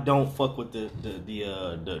why I don't fuck with the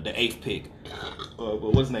 8th pick.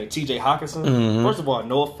 What's his name? T.J. Hawkinson. First of all,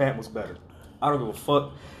 Noah Fant was better. I don't give a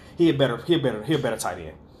fuck. He a better tight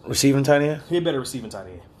end. Receiving tight end? He a better receiving tight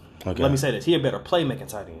end. Okay. Let me say this. He a better playmaking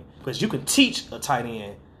tight end. Because you can teach a tight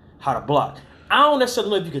end how to block. I don't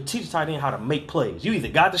necessarily know if you can teach a tight end how to make plays. You either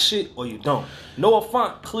got the shit or you don't. Noah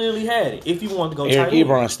Fant clearly had it. If you wanted to go tight end. Eric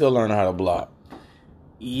Ebron still learning how to block.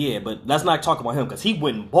 Yeah, but let's not talk about him because he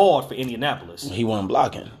went balled for Indianapolis. He wasn't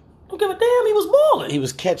blocking. Don't give a damn. He was balling. He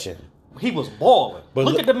was catching. He was balling. But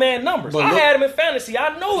look at the man numbers. I had him in fantasy.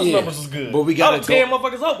 I know his numbers was good. But we gotta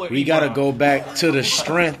motherfuckers up with. We gotta go back to the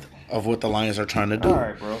strength of what the Lions are trying to do. All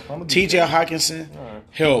right, bro. T.J. Hawkinson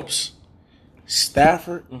helps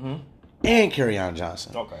Stafford and Kerryon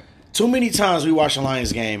Johnson. Okay. Too many times we watch a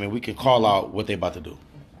Lions game and we can call out what they about to do.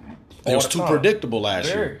 It was too predictable last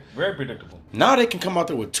year. Very predictable. Now they can come out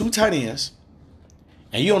there with 2 tight ends,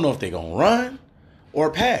 and you don't know if they're gonna run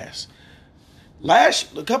or pass. A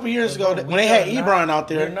couple years ago, when they had Ebron out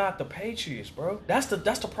there, they're not the Patriots, bro. That's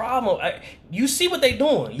the problem. You see what they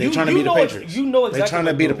doing? They trying to be the Patriots. You know exactly. They're trying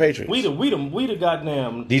to be the Patriots. We the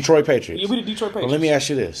goddamn Detroit Patriots. Yeah, we the Detroit Patriots. Well, let me ask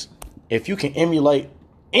you this: if you can emulate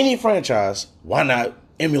any franchise, why not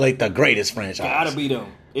emulate the greatest franchise?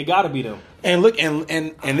 It gotta be them. And look,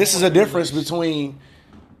 and this is a difference between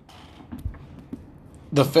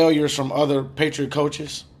the failures from other Patriot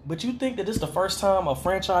coaches. But you think that this is the first time a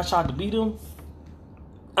franchise tried to beat them?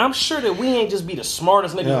 I'm sure that we ain't just be the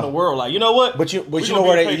smartest niggas in the world. Like, you know what? But you know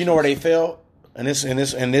where they failed, and this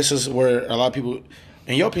is where a lot of people,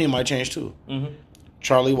 and your opinion might change too.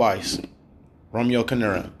 Charlie Weiss, Romeo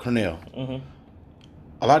Cornell.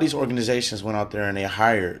 A lot of these organizations went out there and they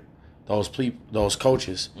hired those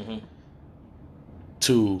coaches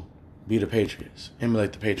to be the Patriots,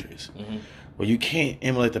 emulate the Patriots. Well, you can't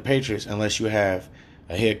emulate the Patriots unless you have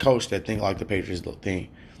a head coach that think like the Patriots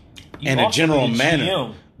think, and a general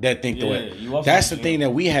manager that think the way. That's the thing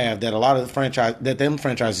that we have that a lot of them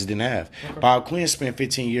franchises didn't have. Okay. Bob Quinn spent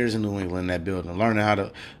 15 years in New England in that building, learning how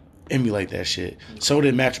to emulate that shit. So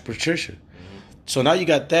did Matt Patricia. Mm-hmm. So now you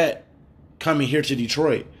got that coming here to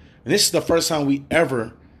Detroit, and this is the first time we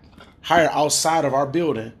ever hire outside of our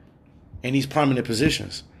building in these prominent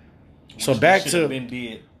positions. So back to 20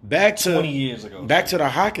 years ago. Back to the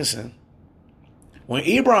Hockenson. When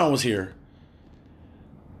Ebron was here,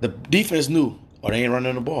 the defense knew, they ain't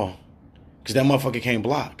running the ball. Because that motherfucker can't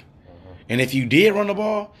block. Uh-huh. And if you did run the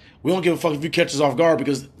ball, we don't give a fuck if you catch us off guard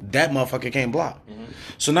because that motherfucker can't block. Mm-hmm.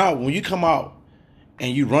 So now when you come out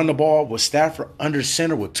and you run the ball with Stafford under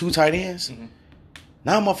center with 2 tight ends, mm-hmm.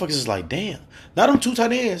 now motherfuckers is like, damn. Now them 2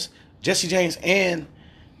 tight ends, Jesse James and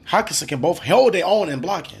Hockenson can both hold their own in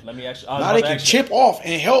blocking. Let me actually. Now they can chip off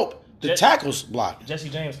and help the tackles block. Jesse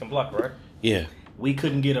James can block, right? Yeah. We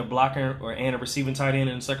couldn't get a blocker and a receiving tight end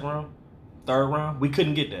in the second round, third round. We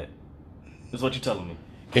couldn't get that. That's what you're telling me.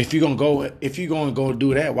 If you're gonna go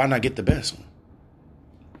do that, why not get the best one?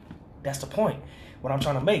 That's the point. What I'm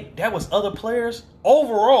trying to make. That was other players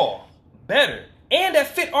overall better and that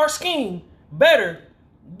fit our scheme better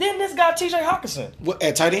than this guy T.J. Hockenson. What,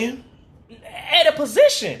 at tight end? At a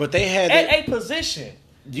position. But they had a position.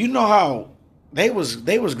 You know how they was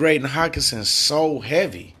grading Hockenson so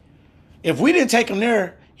heavy. If we didn't take him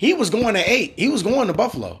there, he was going to 8. He was going to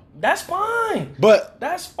Buffalo. That's fine. But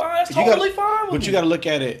that's fine. That's totally fine with But you got to look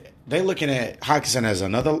at it. They looking at Hockenson as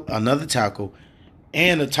another tackle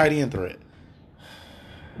and a tight end threat.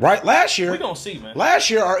 Right? Last year, we gonna see, man. Last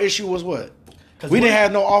year, our issue was what? We didn't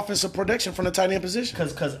have no offensive production from the tight end position.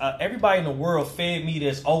 Because everybody in the world fed me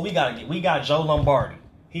this. Oh, we got Joe Lombardi.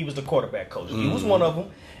 He was the quarterback coach. Mm-hmm. He was one of them,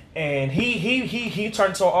 and he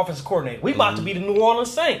turned into an offensive coordinator. We about to be the New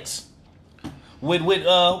Orleans Saints. With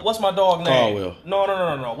what's my dog name? Caldwell.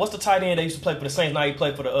 No. What's the tight end that used to play for the Saints? Now he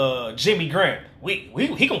played for the Jimmy Graham.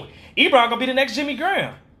 Ebron gonna be the next Jimmy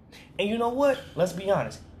Graham. And you know what? Let's be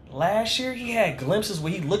honest. Last year, he had glimpses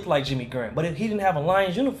where he looked like Jimmy Graham, but he didn't have a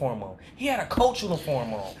Lions uniform on. He had a coach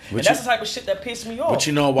uniform on. And that's the type of shit that pissed me off. But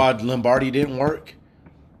you know why Lombardi didn't work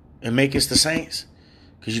and make us the Saints?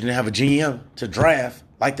 Because you didn't have a GM to draft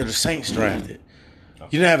like the Saints drafted.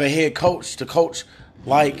 You didn't have a head coach to coach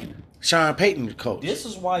like Sean Payton to coach. This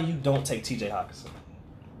is why you don't take T.J. Hockenson.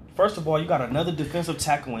 First of all, you got another defensive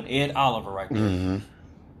tackle in Ed Oliver right there. Mm-hmm.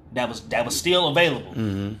 That was still available.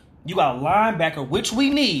 Mm-hmm. You got a linebacker, which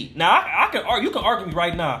we need. Now, you can argue me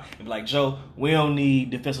right now and be like, Joe, we don't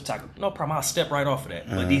need defensive tackle. No problem. I'll step right off of that.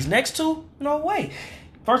 But these next two, no way.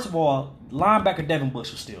 First of all, linebacker Devin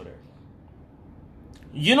Bush is still there.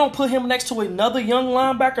 You don't put him next to another young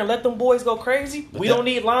linebacker and let them boys go crazy? We don't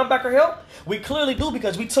need linebacker help? We clearly do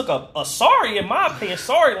because we took a sorry, in my opinion,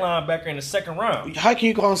 linebacker in the second round. How can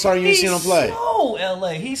you call him sorry? You ain't seen him play. He's slow,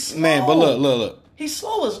 L.A. He's slow. Man, but look. He's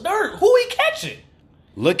slow as dirt. Who he catching?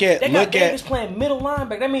 Davis playing middle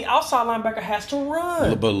linebacker. That means outside linebacker has to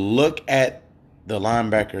run. But look at the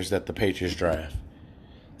linebackers that the Patriots draft.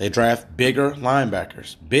 They draft bigger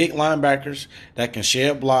linebackers. Big linebackers that can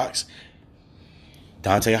shed blocks.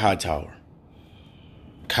 Dante Hightower.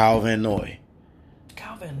 Kyle Van Noy.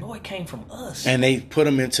 Kyle Van Noy came from us. And they put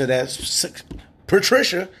him into that.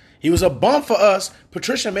 Patricia, he was a bum for us.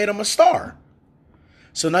 Patricia made him a star.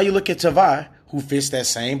 So now you look at Tavai, who fits that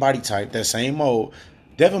same body type, that same mold.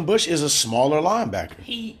 Devin Bush is a smaller linebacker.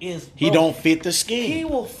 He don't fit the scheme. He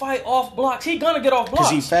will fight off blocks. He's gonna get off blocks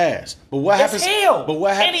because he's fast. But what happens?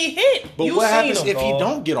 And he hit. But what happens if he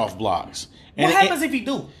don't get off blocks? What happens if he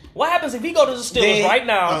do? What happens if he go to the Steelers right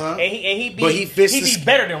now and he be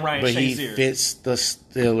better than Ryan Shazier? But he fits the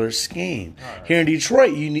Steelers scheme. Right. Here in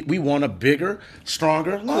Detroit, we want a bigger,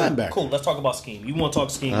 stronger linebacker. Cool. Let's talk about scheme. You want to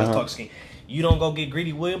talk scheme? Let's talk scheme. You don't go get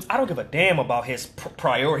Greedy Williams. I don't give a damn about his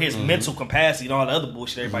his mental capacity and all the other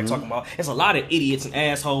bullshit everybody talking about. There's a lot of idiots and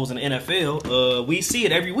assholes in the NFL. We see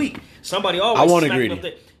it every week. Somebody always. I want a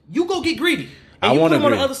Greedy. You go get Greedy. And you put him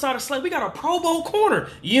on the other side of the slate. We got a Pro Bowl corner.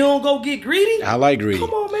 You don't go get Greedy? I like Greedy. Come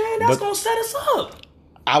on, man. That's going to set us up.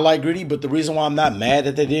 I like Greedy, but the reason why I'm not mad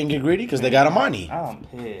that they didn't get Greedy because they got Amani. I'm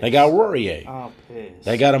pissed. They got Aurier. I'm pissed.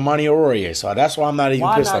 They got Amani Aurier. So that's why I'm not even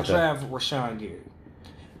pissed like that. Why not draft Rashawn Gary?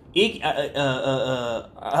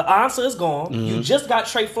 Answer is gone. Mm-hmm. You just got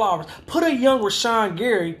Trey Flowers. Put a young Rashawn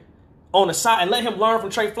Gary on the side and let him learn from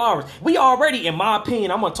Trey Flowers. We already, in my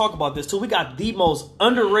opinion, I'm going to talk about this too. We got the most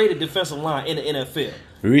underrated defensive line in the NFL.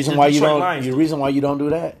 The reason why you don't do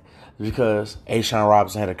that is because Ashawn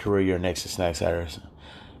Robinson had a career year next to Snacks Harrison.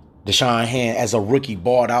 Deshaun Hand as a rookie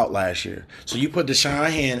balled out last year. So you put Deshaun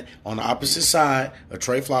Hand on the opposite side of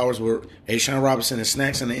Trey Flowers with Ashawn Robinson and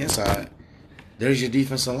Snacks on the inside. There's your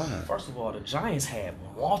defensive line. First of all, the Giants had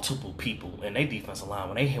multiple people in their defensive line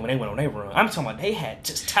when they went on their run. I'm talking about they had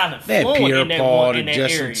just talent flowing in that Pierre-Paul, in that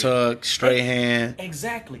Justin area. Tuck, Strahan.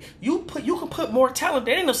 Exactly. You can put more talent.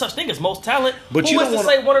 There ain't no such thing as most talent. But Who you was to don't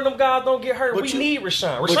say one of them guys don't get hurt? But We you- need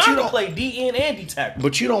Rashawn. but you Rashawn can don't- play DN and D tackle.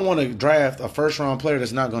 But you don't want to draft a first-round player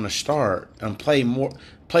that's not going to start and play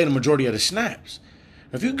the majority of the snaps.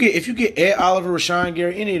 If you get Ed Oliver, Rashawn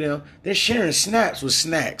Gary, any of them, they're sharing snaps with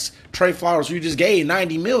Snacks. Trey Flowers, who you just gave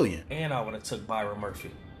 $90 million. And I would have took Byron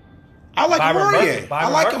Murphy. I like Aurier. I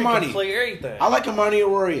Byron like Murphy can Amani. play everything. I like Amani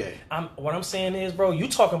Aurier. What I'm saying is, bro, you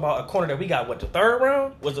talking about a corner that we got, what, the third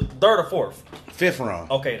round? Was it third or fourth? 5th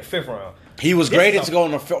round. Okay, the 5th round. He was This graded is to go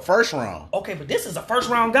in the first round. Okay, but this is a first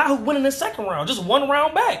round guy who went in the second round, just one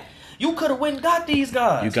round back. You could have went and got these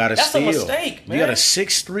guys. You got a That's steal. a mistake, man. You got a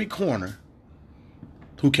 6'3" corner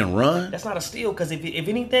who can run. That's not a steal, because if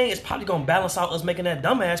anything, it's probably going to balance out us making that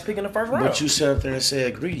dumbass pick in the first round. But you sat up there and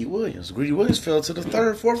said Greedy Williams. Greedy Williams fell to the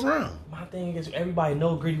 3rd, 4th round. My thing is, everybody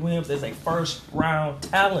knows Greedy Williams is a first round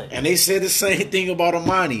talent. And they said the same thing about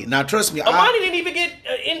Amani. Now, trust me. Amani didn't even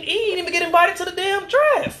get invited to the damn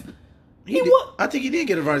draft. I think he did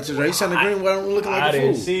get invited to the draft. He signed the green one looking like I a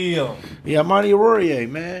didn't fool. see him. Yeah, Amani Aurier,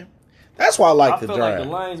 man. That's why I like the feel draft. like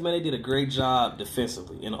the Lions, man, they did a great job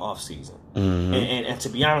defensively in the offseason. And to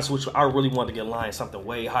be honest with you, I really wanted to get Lions something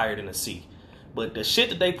way higher than a C. But the shit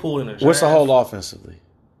that they pulled in the draft. What's the whole offensively?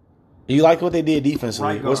 You like what they did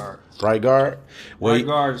defensively? Right guard. Right guard? Right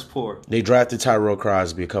guard is poor. They drafted Tyrell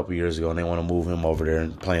Crosby a couple years ago, and they want to move him over there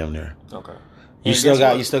and play him there. Okay. You still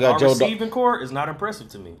got Joe. Our receiving core is not impressive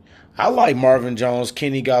to me. I like Marvin Jones,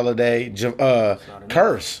 Kenny Galladay,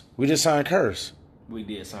 Curse. We just signed Curse. We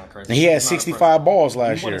did sign Curse. And he had 65 balls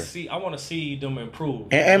last year. I want to see them improve.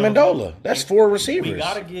 And Amendola. That's 4 receivers. We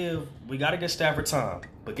gotta give Stafford time.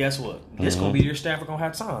 But guess what? This gonna be your Stafford gonna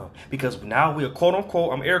have time. Because now we're quote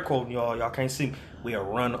unquote, I'm air quoting y'all can't see me. We are a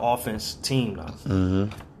run offense team now.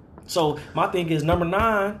 So my thing is number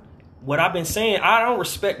 9, what I've been saying, I don't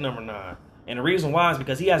respect number 9. And the reason why is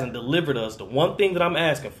because he hasn't delivered us the one thing that I'm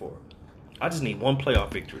asking for. I just need one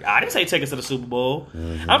playoff victory. I didn't say take us to the Super Bowl.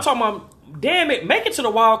 I'm talking about, damn it, make it to the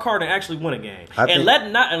wild card and actually win a game. Let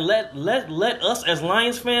us as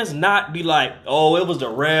Lions fans not be like, oh, it was the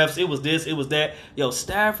refs, it was this, it was that. Yo,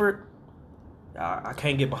 Stafford, I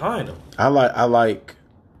can't get behind him. I like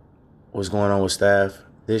what's going on with Staff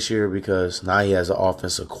this year because now he has an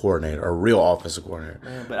offensive coordinator, a real offensive coordinator.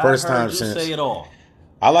 Man, but First I heard time you since say it all.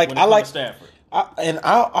 I like Stafford.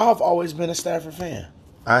 I've always been a Stafford fan.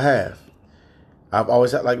 I have. I've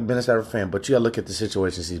always been a Stafford fan, but you gotta look at the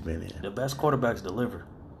situations he's been in. The best quarterbacks deliver,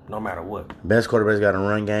 no matter what. Best quarterback's got a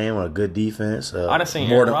run game, a good defense. I done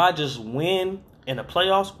seen Aaron Rodgers win in the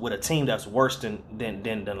playoffs with a team that's worse than the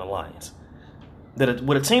Lions.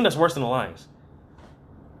 With a team that's worse than the Lions.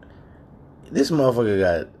 This motherfucker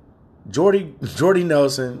got Jordy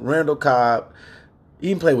Nelson, Randall Cobb. He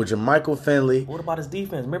can play with Jermichael Finley. What about his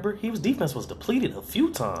defense? Remember, his defense was depleted a few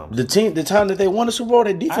times. The time that they won the Super Bowl,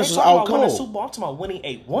 their defense was out cold. I'm talking about winning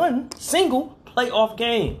a single playoff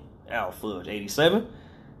game. Al Fudge, 87.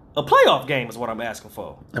 A playoff game is what I'm asking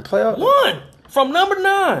for. A playoff? One from number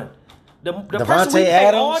 9. The person we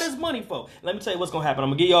paid all this money for. Let me tell you what's going to happen. I'm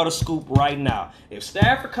going to give y'all the scoop right now. If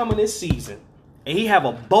Stafford coming this season and he have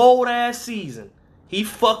a bold-ass season, he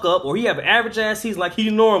fuck up, or he have an average-ass season like he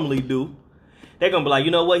normally do, they're going to be like,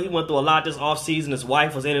 you know what? He went through a lot this offseason. His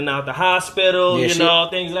wife was in and out the hospital, things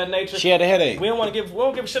of that nature. She had a headache. We don't give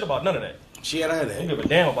a shit about none of that. She had a headache. We don't give a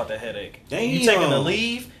damn about that headache. Damn. You taking a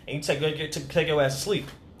leave and you take your ass to sleep.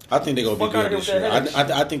 I think they're going to be good this year.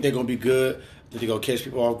 I think they're going to be good. I think they're going to catch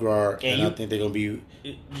people off guard. And I think they're going to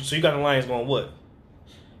be... So you got the Lions going what?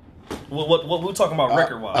 What we talking about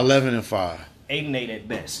record-wise? 11-5. 8-8 at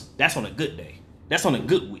best. That's on a good day. That's on a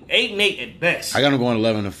good week. 8-8 at best. I got them going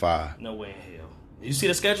 11-5. No way in hell. You see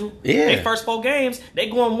the schedule? Yeah. They first 4 games, they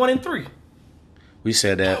going 1-3. We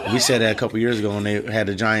said that. We said that a couple years ago when they had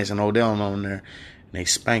the Giants and Odell on there, and they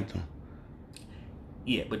spanked them.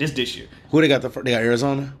 Yeah, but this year. Who they got? They got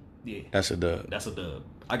Arizona. Yeah, that's a dub.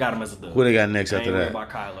 I got him as a dub. Who they got next after that?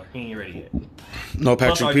 About Kyler. He ain't ready yet. No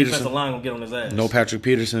Patrick Peterson. Line gonna get on his ass. No Patrick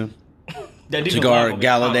Peterson. To guard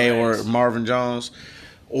Galladay or Marvin Jones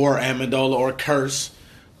or Amendola or Curse.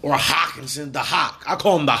 Or Hawkinson, the Hawk. I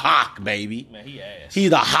call him the Hawk, baby. Man, he ass. He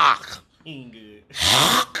the Hawk. He ain't good.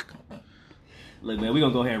 Hawk. Look, man, we're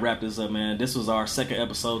going to go ahead and wrap this up, man. This was our second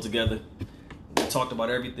episode together. We talked about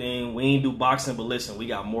everything. We ain't do boxing, but listen, we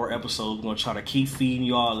got more episodes. We're going to try to keep feeding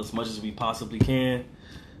y'all as much as we possibly can.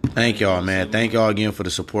 Thank y'all, man. Thank y'all again for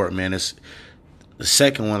the support, man. It's the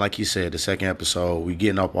second one, like you said, the second episode. We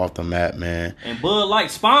getting up off the map, man. And Bud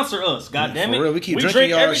Light sponsor us, goddamn it. For real, we keep drinking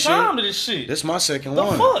drink y'all every shit. time to this shit. This is my second the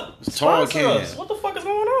one. Fuck? It's tall Sponsor can. us. What the fuck is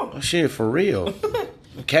going on? Oh, shit, for real.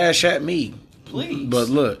 Cash at me. Please. But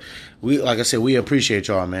look, like I said, we appreciate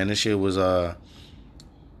y'all, man. This shit was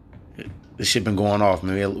this shit been going off,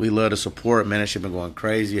 man. We love the support, man. This shit been going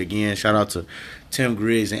crazy. Again, shout out to Tim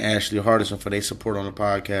Griggs and Ashley Hardison for their support on the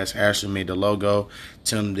podcast. Ashley made the logo.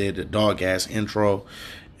 Tim did the dog ass intro.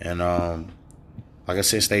 And like I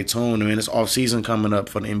said, stay tuned. I mean, it's off season coming up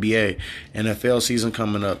for the NBA. NFL season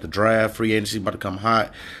coming up. The draft, free agency about to come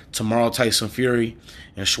hot. Tomorrow, Tyson Fury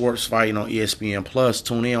and Schwartz fighting on ESPN Plus.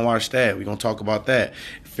 Tune in, watch that. We're gonna talk about that.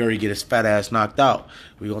 Fury get his fat ass knocked out.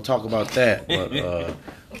 We're gonna talk about that. But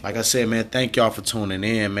like I said, man, thank y'all for tuning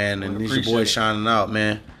in, man. And these your boys shining out,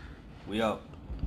 man. We out.